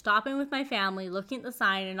and stopping with my family, looking at the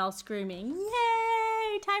sign and all screaming,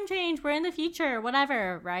 yay, time change, we're in the future,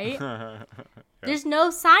 whatever, right? Yeah. There's no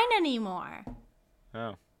sign anymore.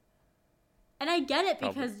 Oh. And I get it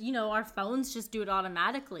because, you know, our phones just do it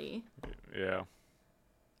automatically. Yeah.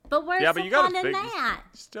 But where's the fun in that?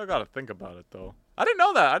 You still got to think about it, though. I didn't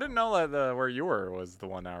know that. I didn't know that where you were was the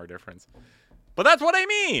 1 hour difference. But that's what I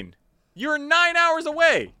mean. You're 9 hours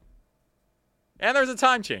away. And there's a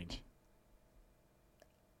time change.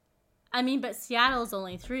 I mean, but Seattle's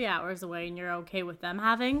only 3 hours away, and you're okay with them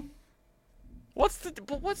having? What's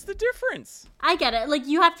the difference? I get it. Like,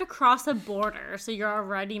 you have to cross a border, so you're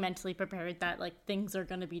already mentally prepared that, like, things are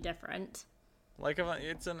going to be different. Like,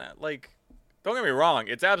 don't get me wrong,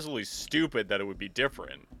 it's absolutely stupid that it would be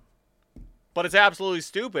different. But it's absolutely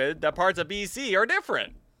stupid that parts of BC are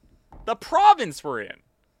different. The province we're in.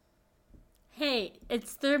 Hey,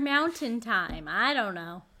 it's their mountain time. I don't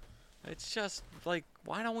know. It's just, like,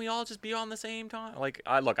 why don't we all just be on the same time? Like,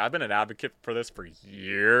 I've been an advocate for this for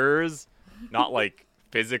years. Not, like,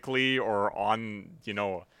 physically or on, you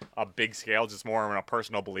know, a big scale, just more on a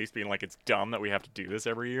personal belief, being like, it's dumb that we have to do this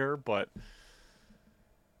every year. But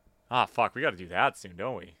Ah, fuck. We got to do that soon,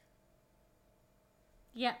 don't we?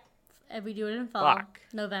 Yep. We do it in fall. Fuck.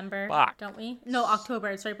 November. Fuck. Don't we? No, October.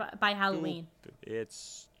 It's right by Halloween.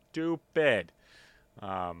 It's stupid.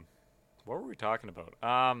 What were we talking about?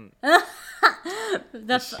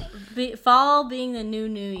 Fall being the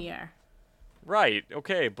new year. Right.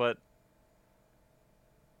 Okay, but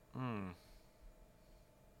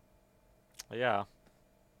yeah.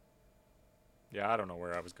 Yeah, I don't know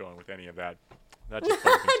where I was going with any of that. That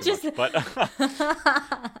just too much,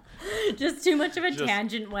 but just too much of a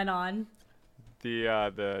tangent went on.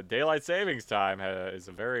 The daylight savings time is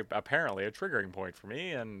apparently a triggering point for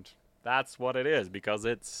me, and that's what it is because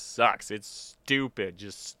it sucks. It's stupid.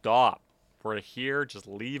 Just stop. We're here. Just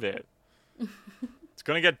leave it. It's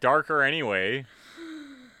gonna get darker anyway.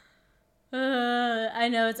 I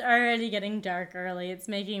know it's already getting dark early. It's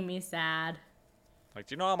making me sad. Like,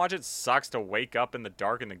 do you know how much it sucks to wake up in the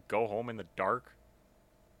dark and then go home in the dark?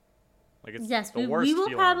 Like, it's yes, the worst we will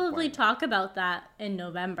feeling probably talk about that in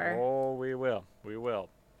November. Oh, we will. We will.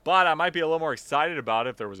 But I might be a little more excited about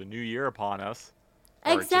it if there was a new year upon us.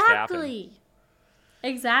 Exactly.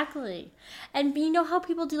 Exactly. And you know how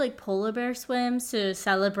people do like polar bear swims to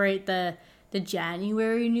celebrate the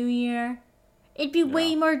January New Year? It'd be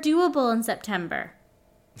way more doable in September.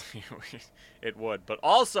 It would. But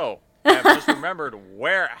also, I just remembered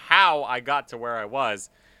how I got to where I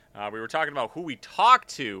was. We were talking about who we talked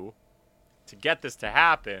to get this to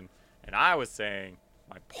happen. And I was saying,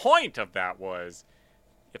 my point of that was,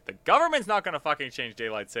 if the government's not going to fucking change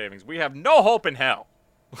daylight savings, we have no hope in hell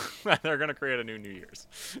that they're going to create a new New Year's.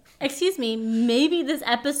 Excuse me, maybe this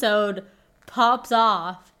episode pops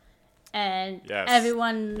off and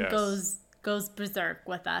everyone goes berserk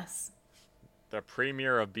with us. The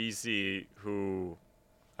premier of BC, who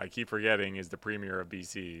I keep forgetting is the premier of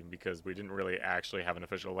BC because we didn't really actually have an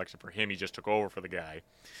official election for him. He just took over for the guy.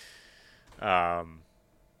 I'm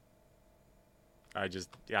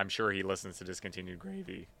sure he listens to Discontinued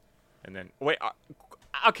Gravy. And then, wait,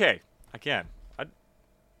 okay, again,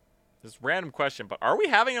 this random question, but are we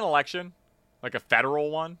having an election? Like a federal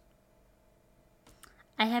one?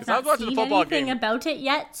 I have not seen anything about it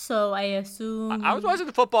yet, so I assume... I was watching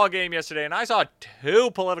the football game yesterday, and I saw 2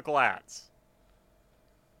 political ads.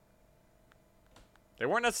 They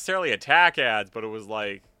weren't necessarily attack ads, but it was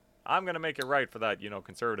like, I'm going to make it right for that,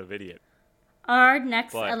 conservative idiot. Our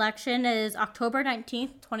next election is October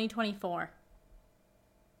 19th, 2024.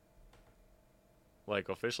 Like,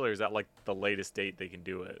 officially, or is that, like, the latest date they can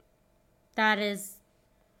do it? That is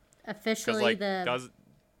officially the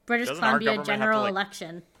British Columbia general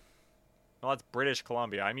election. No, that's British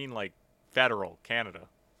Columbia. I mean, like, federal, Canada.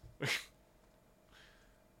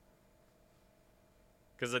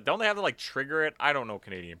 Because don't they have to, like, trigger it? I don't know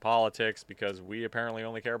Canadian politics because we apparently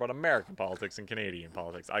only care about American politics and Canadian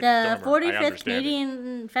politics. The 45th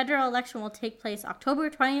Canadian federal election will take place October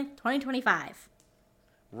 20th, 2025.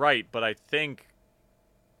 Right, but I think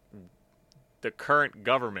the current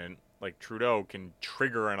government, like Trudeau, can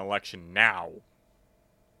trigger an election now.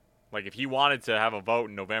 Like, if he wanted to have a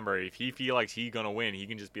vote in November, if he feels like he's going to win, he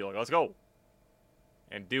can just be like, let's go.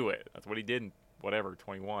 And do it. That's what he did in,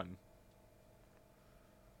 21.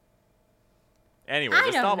 Anyway,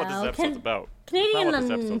 that's not what this episode's about.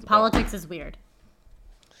 Canadian politics is weird.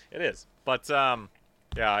 It is. But, yeah,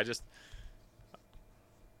 I just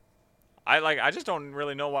don't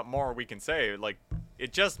really know what more we can say. Like,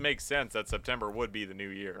 it just makes sense that September would be the new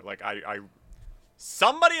year. Like,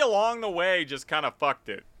 somebody along the way just kind of fucked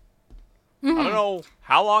it. Mm-hmm. I don't know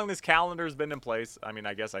how long this calendar's been in place. I mean,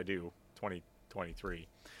 I guess I do. 2023.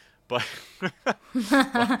 But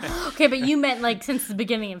okay, but you meant like since the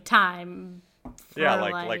beginning of time. Yeah,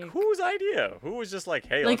 like whose idea? Who was just like,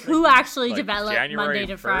 hey, like who actually developed January Monday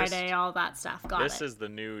to 1st, Friday, all that stuff. This is the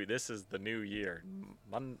new year.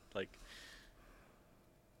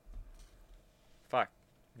 Fuck.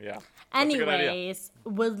 Yeah. Anyways,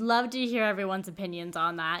 would love to hear everyone's opinions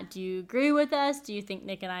on that. Do you agree with us? Do you think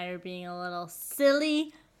Nick and I are being a little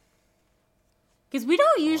silly? Because we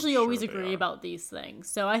don't usually always agree about these things.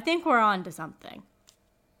 So I think we're on to something.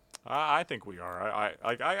 I think we are.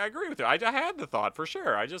 I agree with you. I had the thought for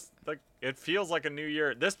sure. I just it feels like a new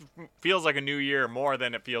year. This feels like a new year more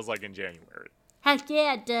than it feels like in January. Heck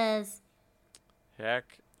yeah, it does.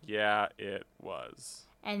 Heck yeah, it was.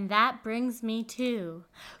 And that brings me to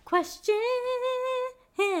questions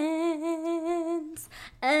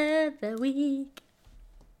of the week.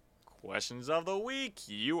 Questions of the week.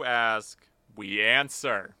 You ask, we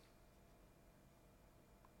answer.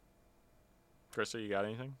 Krista, you got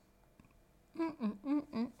anything?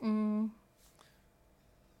 Dun,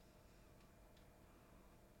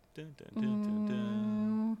 dun, dun, dun,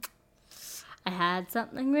 dun. I had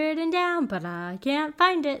something written down, but I can't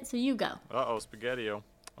find it, so you go. Uh-oh, Spaghetti-O.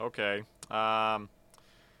 Okay.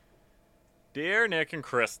 Dear Nick and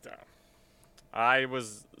Krista, I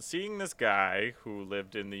was seeing this guy who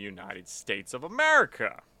lived in the United States of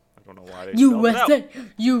America. I don't know why they spelled it out.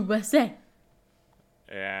 USA.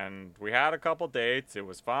 And we had a couple dates. It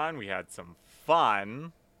was fun. We had some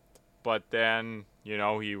fun. But then, you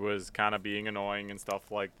know, he was kind of being annoying and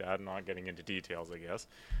stuff like that. Not getting into details, I guess.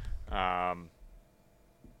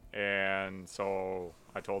 And so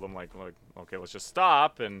I told him, like, okay, let's just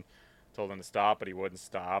stop. And told him to stop, but he wouldn't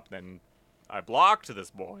stop. Then I blocked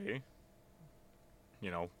this boy,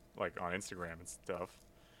 you know, like on Instagram and stuff,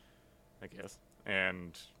 I guess.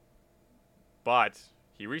 But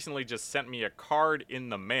he recently just sent me a card in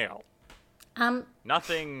the mail.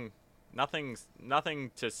 Nothing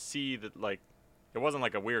to see that, like, it wasn't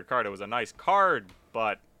like a weird card. It was a nice card,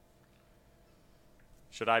 but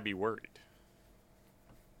should I be worried?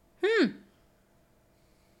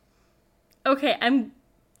 Okay,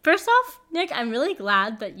 first off, Nick, I'm really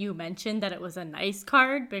glad that you mentioned that it was a nice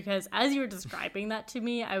card, because as you were describing that to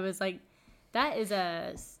me, I was like, that is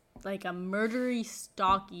a murdery,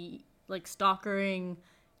 stalkering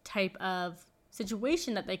type of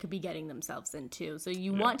situation that they could be getting themselves into. So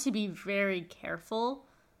you want to be very careful,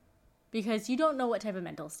 because you don't know what type of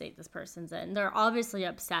mental state this person's in. They're obviously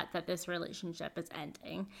upset that this relationship is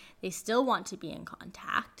ending. They still want to be in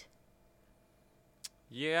contact.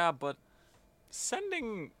 Yeah, but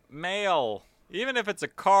sending mail, even if it's a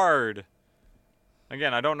card,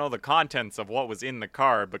 again, I don't know the contents of what was in the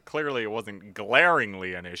card, but clearly it wasn't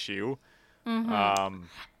glaringly an issue. Mm-hmm.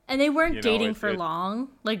 And they weren't dating for long.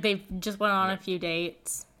 Like, they just went on a few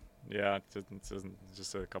dates. Yeah, it's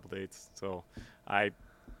just a couple dates. So I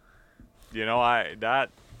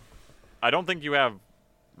don't think you have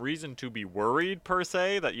reason to be worried, per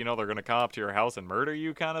se, that, you know, they're going to come up to your house and murder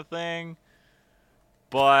you kind of thing.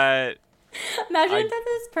 But imagine that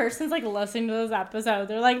this person's, like, listening to this episode.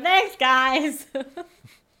 They're like, thanks, guys.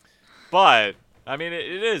 But, I mean,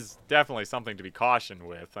 it is definitely something to be cautioned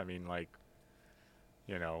with. I mean, like,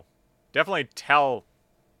 you know, definitely tell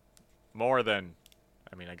more than,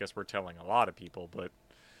 I mean, I guess we're telling a lot of people, but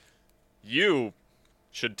you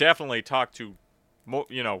should definitely talk to,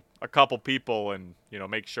 you know, a couple people and, you know,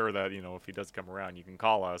 make sure that, you know, if he does come around, you can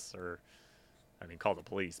call us, or, I mean, call the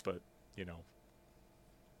police, but, you know,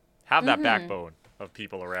 have that backbone of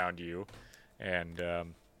people around you. And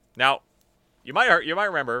now, you might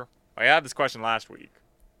remember, I had this question last week,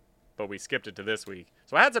 but we skipped it to this week.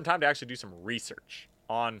 So I had some time to actually do some research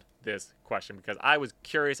on this question, because I was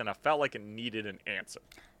curious and I felt like it needed an answer.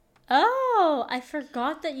 Oh, I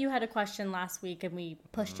forgot that you had a question last week and we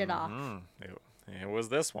pushed it off. It was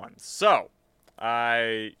this one. So,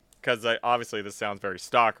 because obviously this sounds very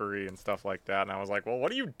stalkery and stuff like that, and I was like, well,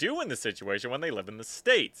 what do you do in this situation when they live in the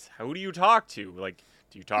States? Who do you talk to? Like,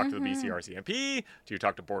 do you talk to the BCRCMP? Do you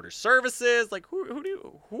talk to Border Services? Like, who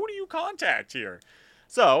do you contact here?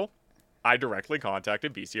 So, I directly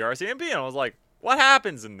contacted BCRCMP, and I was like, what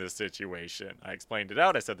happens in this situation? I explained it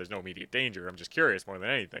out. I said there's no immediate danger. I'm just curious more than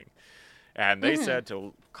anything. And they said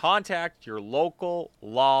to contact your local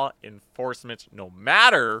law enforcement no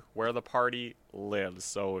matter where the party lives.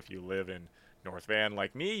 So if you live in North Van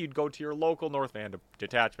like me, you'd go to your local North Van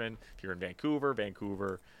detachment. If you're in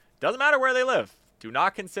Vancouver. Doesn't matter where they live. Do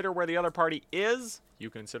not consider where the other party is. You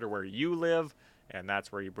consider where you live, and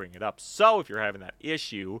that's where you bring it up. So if you're having that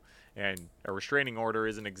issue and a restraining order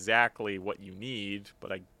isn't exactly what you need, but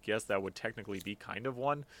I guess that would technically be kind of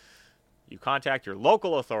one, you contact your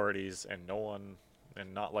local authorities and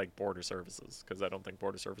not like Border Services, because I don't think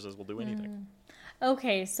Border Services will do anything.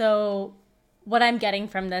 Okay, so what I'm getting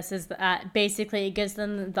from this is that basically it gives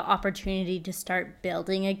them the opportunity to start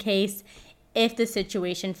building a case if the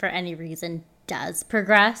situation for any reason does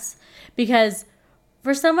progress. Because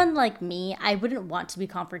for someone like me, I wouldn't want to be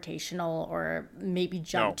confrontational or maybe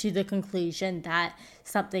jump to the conclusion that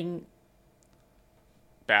something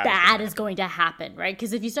bad is going to happen, right?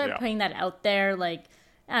 Because if you start putting that out there, like,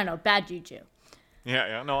 I don't know, bad juju.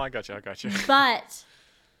 Yeah, no, I got you. But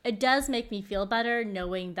it does make me feel better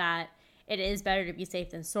knowing that it is better to be safe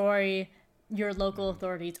than sorry. Your local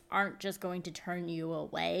authorities aren't just going to turn you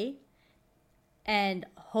away. And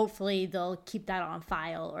hopefully they'll keep that on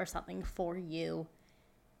file or something for you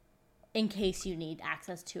in case you need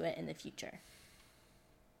access to it in the future.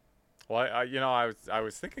 Well, I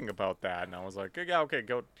was thinking about that, and I was like, yeah, okay,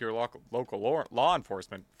 go to your local law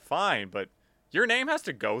enforcement, fine, but your name has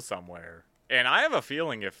to go somewhere. And I have a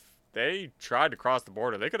feeling if they tried to cross the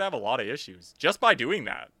border, they could have a lot of issues just by doing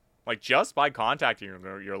that. Like, just by contacting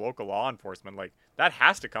your local law enforcement, like, that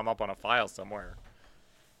has to come up on a file somewhere.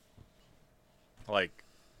 Like,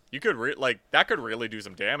 you could that could really do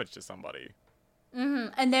some damage to somebody.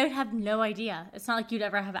 And they would have no idea. It's not like you'd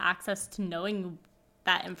ever have access to knowing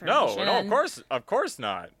that information. No, of course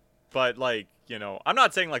not. But like, you know, I'm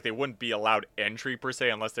not saying like they wouldn't be allowed entry per se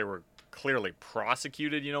unless they were clearly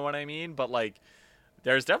prosecuted. You know what I mean? But like,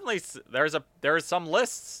 there's some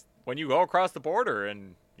lists when you go across the border,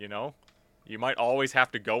 and you know, you might always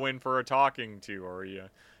have to go in for a talking to, or you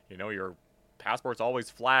know, your passport's always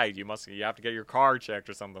flagged. You have to get your car checked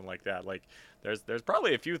or something like that. Like, there's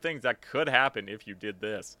probably a few things that could happen if you did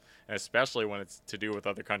this, and especially when it's to do with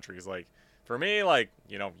other countries. Like, for me, like,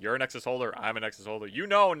 you know, you're a Nexus holder, I'm a Nexus holder. You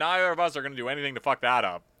know, neither of us are gonna do anything to fuck that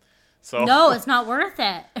up. So no, it's not worth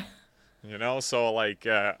it. You know, so like,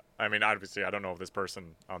 I mean, obviously, I don't know if this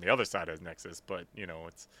person on the other side has Nexus, but you know,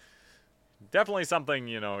 it's definitely something.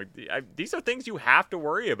 You know, these are things you have to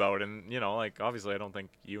worry about, and you know, like, obviously, I don't think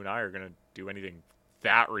you and I are gonna do anything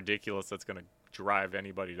that ridiculous that's gonna drive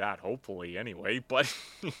anybody that. Hopefully, anyway. But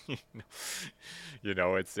you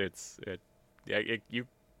know, you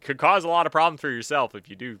could cause a lot of problems for yourself if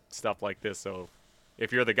you do stuff like this. So,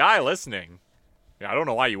 if you're the guy listening, I don't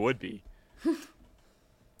know why you would be. You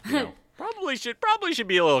know, probably should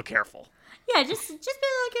be a little careful. Yeah, just be a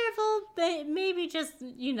little careful. Maybe just,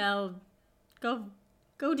 you know, go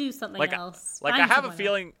do something else. Like, I have a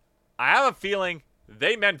feeling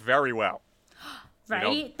they meant very well.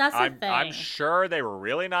 Right? You know, that's the thing. I'm sure they were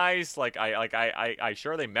really nice. I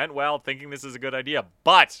sure they meant well, thinking this is a good idea,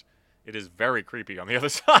 but it is very creepy on the other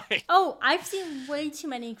side. Oh, I've seen way too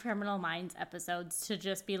many Criminal Minds episodes to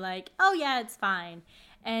just be like, oh yeah, it's fine.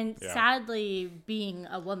 And sadly, being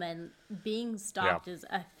a woman, being stalked is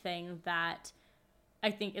a thing that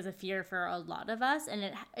I think is a fear for a lot of us.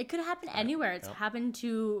 And it could happen anywhere. It's happened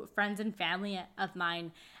to friends and family of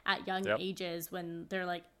mine at young ages when they're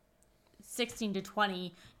like 16 to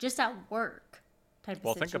 20, just at work type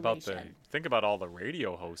of situation. Think about all the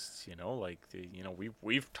radio hosts, you know, like, you know,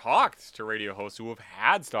 we've talked to radio hosts who have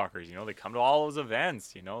had stalkers. You know, they come to all those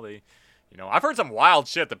events, you know, you know, I've heard some wild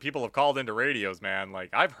shit that people have called into radios, man.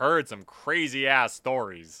 Like, I've heard some crazy ass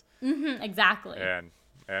stories. Exactly.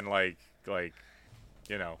 And like,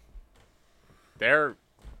 you know, they're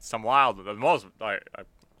some wild. The most, a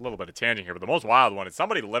little bit of tangent here, but the most wild one is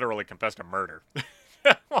somebody literally confessed to murder.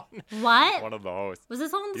 What? One of the hosts. Was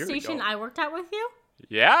this on the station I worked at with you?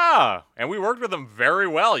 Yeah, and we worked with them very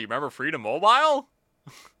well. You remember Freedom Mobile?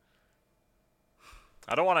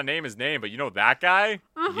 I don't want to name his name, but you know that guy?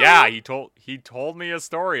 Yeah, he told me a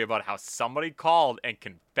story about how somebody called and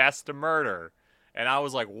confessed to murder. And I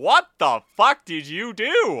was like, what the fuck did you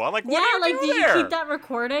do? I'm like, what did you do there? Did you keep that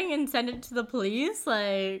recording and send it to the police?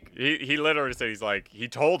 Like, he literally said, he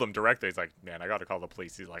told them directly. He's like, man, I got to call the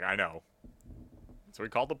police. He's like, I know. So he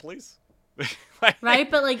called the police. Right,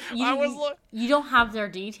 but like, you don't have their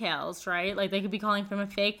details, right? Like, they could be calling from a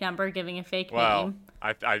fake number, giving a fake name.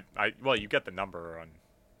 Well, you get the number on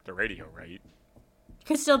the radio, right? It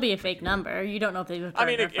could still be a fake number. You don't know if they would. I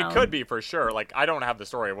mean, it could be for sure. Like, I don't have the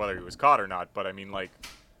story of whether he was caught or not, but I mean, like,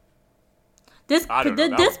 this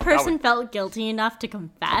person felt guilty enough to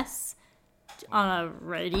confess on a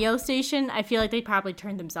radio station. I feel like they probably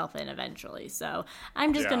turned themselves in eventually. So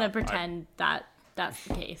I'm just gonna pretend that that's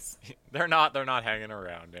the case. They're not hanging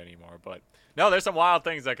around anymore. But no, there's some wild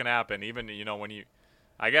things that can happen. Even, you know, when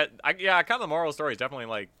kind of the moral story is definitely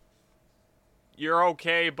like, you're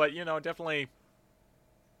okay, but you know, definitely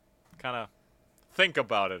kind of think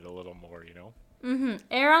about it a little more, you know.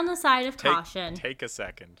 Err on the side of caution. Take a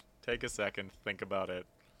second. Think about it.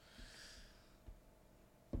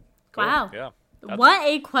 Cool. Wow. Yeah. What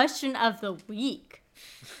a question of the week.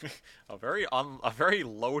 A very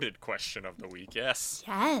loaded question of the week. Yes.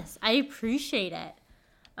 Yes, I appreciate it.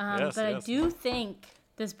 But I do think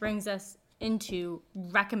this brings us into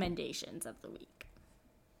recommendations of the week.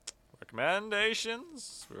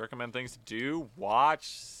 Recommendations. We recommend things to do, watch,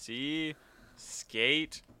 see,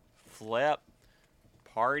 skate, flip,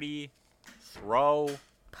 party, throw,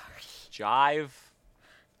 jive.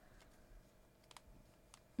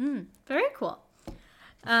 Very cool.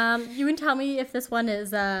 You can tell me if this one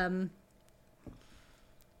is a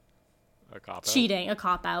cop-out. Cheating, a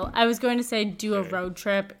cop-out. I was going to say do a road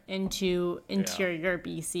trip into interior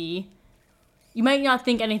BC. You might not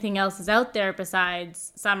think anything else is out there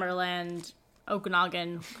besides Summerland,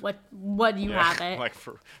 Okanagan. What do you have it? Like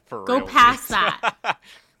for go realsies. Past that.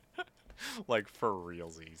 Like for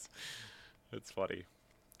realsies. It's funny.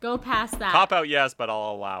 Go past that. Cop-out, yes, but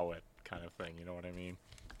I'll allow it, kind of thing. You know what I mean?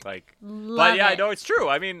 Like, but yeah, no, it's true.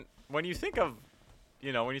 I mean, when you think I'm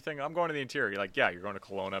going to the interior, like, yeah, you're going to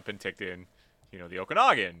Kelowna, Penticton, the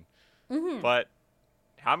Okanagan. Mm-hmm. But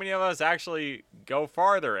how many of us actually go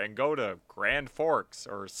farther and go to Grand Forks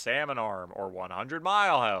or Salmon Arm or 100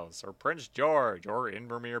 Mile House or Prince George or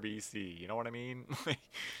Invermere, BC? You know what I mean?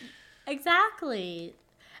 Exactly.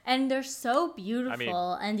 And they're so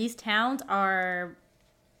beautiful. And these towns are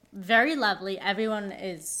very lovely. Everyone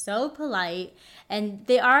is so polite. And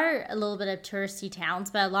they are a little bit of touristy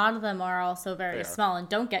towns, but a lot of them are also very small and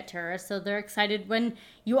don't get tourists. So they're excited when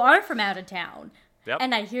you are from out of town. Yep.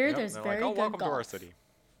 And I hear there's very good welcome golf. to our city.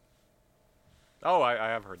 Oh, I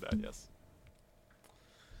have heard that, yes.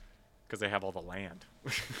 Because they have all the land.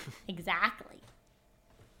 Exactly.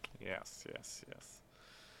 Yes.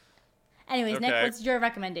 Anyways, Okay. Nick, what's your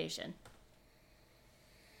recommendation?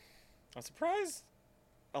 I'm surprised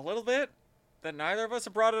a little bit that neither of us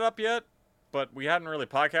have brought it up yet, but we hadn't really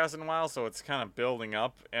podcasted in a while, so it's kind of building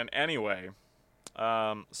up. And anyway,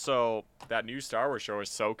 so that new Star Wars show,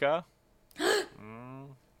 Ahsoka.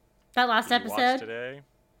 That last Did you watch episode? today?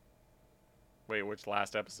 Wait, which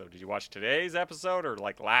last episode? Did you watch today's episode or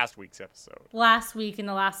like last week's episode? Last week in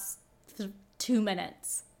the last 2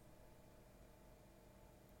 minutes.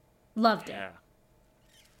 Loved it. Yeah.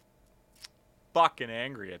 Fucking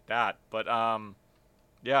angry at that. But,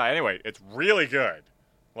 yeah, anyway, it's really good.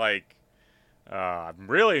 Like, I'm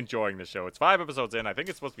really enjoying the show. It's 5 episodes in. I think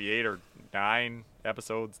it's supposed to be 8 or 9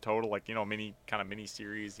 episodes total. Like, mini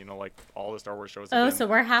series, like all the Star Wars shows. Oh, so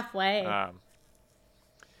we're halfway.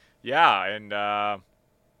 Yeah, and,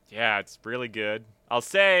 yeah, it's really good. I'll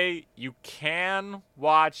say you can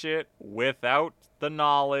watch it without the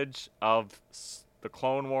knowledge of the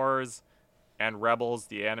Clone Wars and Rebels,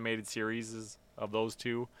 the animated series of those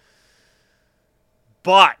two.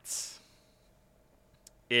 But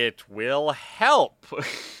it will help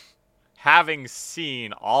having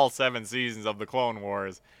seen all 7 seasons of the Clone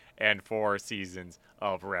Wars and 4 seasons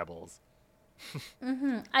of Rebels.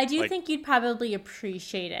 I do think you'd probably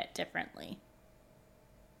appreciate it differently.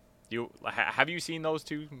 Have you seen those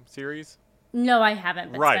 2 series? No, I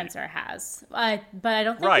haven't, but Right. Spencer has. But I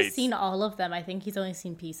don't think he's seen all of them. I think he's only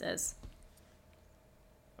seen pieces.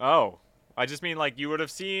 Oh, I just mean you would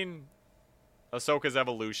have seen Ahsoka's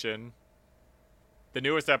evolution. The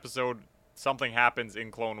newest episode, something happens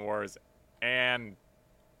in Clone Wars, and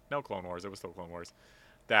no Clone Wars, it was still Clone Wars,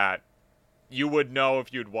 that you would know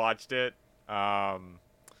if you'd watched it. But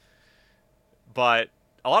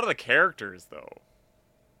a lot of the characters, though,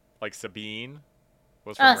 like Sabine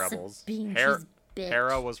was from Rebels. Sabine, she's a bitch.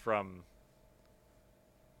 Hera was from...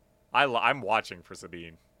 I'm watching for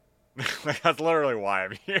Sabine. That's literally why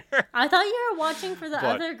I'm here. I thought you were watching for the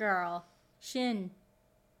other girl, Shin.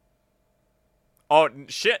 Oh,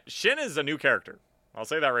 Shin is a new character. I'll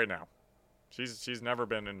say that right now. She's never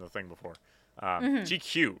been in the thing before. She's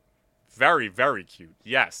cute. Very, very cute.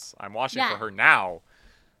 Yes, I'm watching for her now.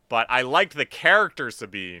 But I liked the character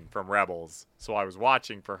Sabine from Rebels, so I was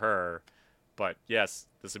watching for her. But yes,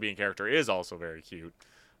 the Sabine character is also very cute.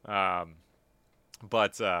 No,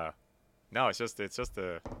 it's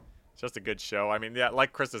just a good show. I mean, yeah,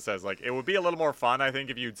 like Krista says, it would be a little more fun, I think,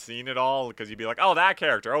 if you'd seen it all, because you'd be like, oh, that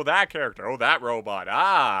character, oh, that robot,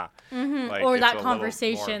 Or that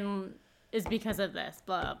conversation is because of this,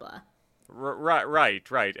 blah, blah.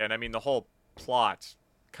 Right. And I mean, the whole plot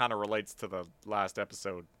kind of relates to the last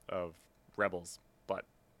episode of Rebels, but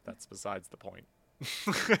that's besides the point.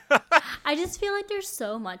 I just feel like there's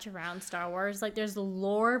so much around Star Wars. There's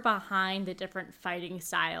lore behind the different fighting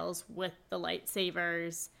styles with the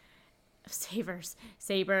lightsabers. Sabers.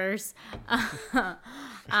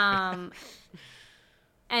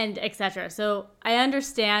 And etc. So I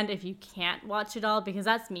understand if you can't watch it all, because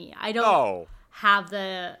that's me. I don't have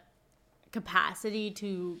the capacity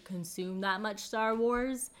to consume that much Star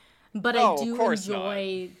Wars, but I do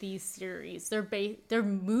enjoy these series. They're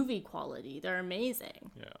movie quality. They're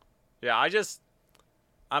amazing. Yeah.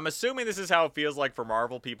 I'm assuming this is how it feels like for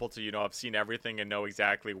Marvel people to, have seen everything and know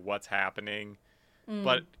exactly what's happening.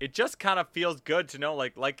 But it just kind of feels good to know,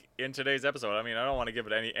 like in today's episode. I mean, I don't want to give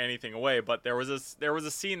it anything away, but there was a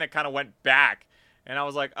scene that kind of went back, and I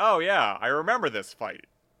was like, oh yeah, I remember this fight.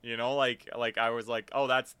 I was like, oh,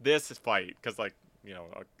 that's this fight, because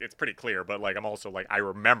it's pretty clear, but I'm also I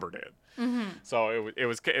remembered it. So it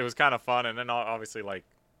was kind of fun, and then obviously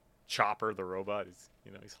Chopper the robot is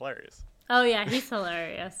he's hilarious. Oh yeah, he's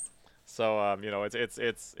hilarious. So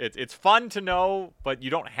it's fun to know, but you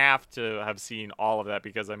don't have to have seen all of that,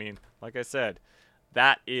 because I mean, like I said,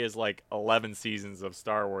 that is 11 seasons of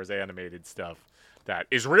Star Wars animated stuff that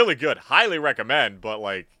is really good. Highly recommend, but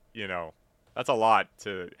that's a lot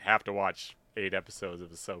to have to watch 8 episodes of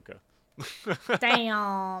Ahsoka.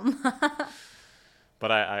 Damn.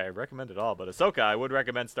 But I recommend it all. But Ahsoka, I would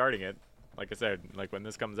recommend starting it. Like I said, like when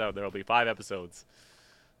this comes out, there will be 5 episodes.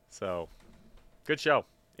 So, good show.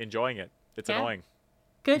 Enjoying it. It's annoying.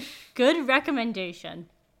 Good recommendation.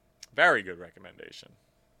 Very good recommendation.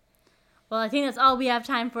 Well, I think that's all we have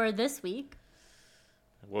time for this week.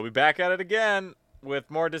 We'll be back at it again with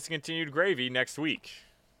more Discontinued Gravy next week.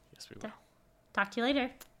 Yes, we will. Talk to you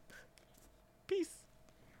later. Peace.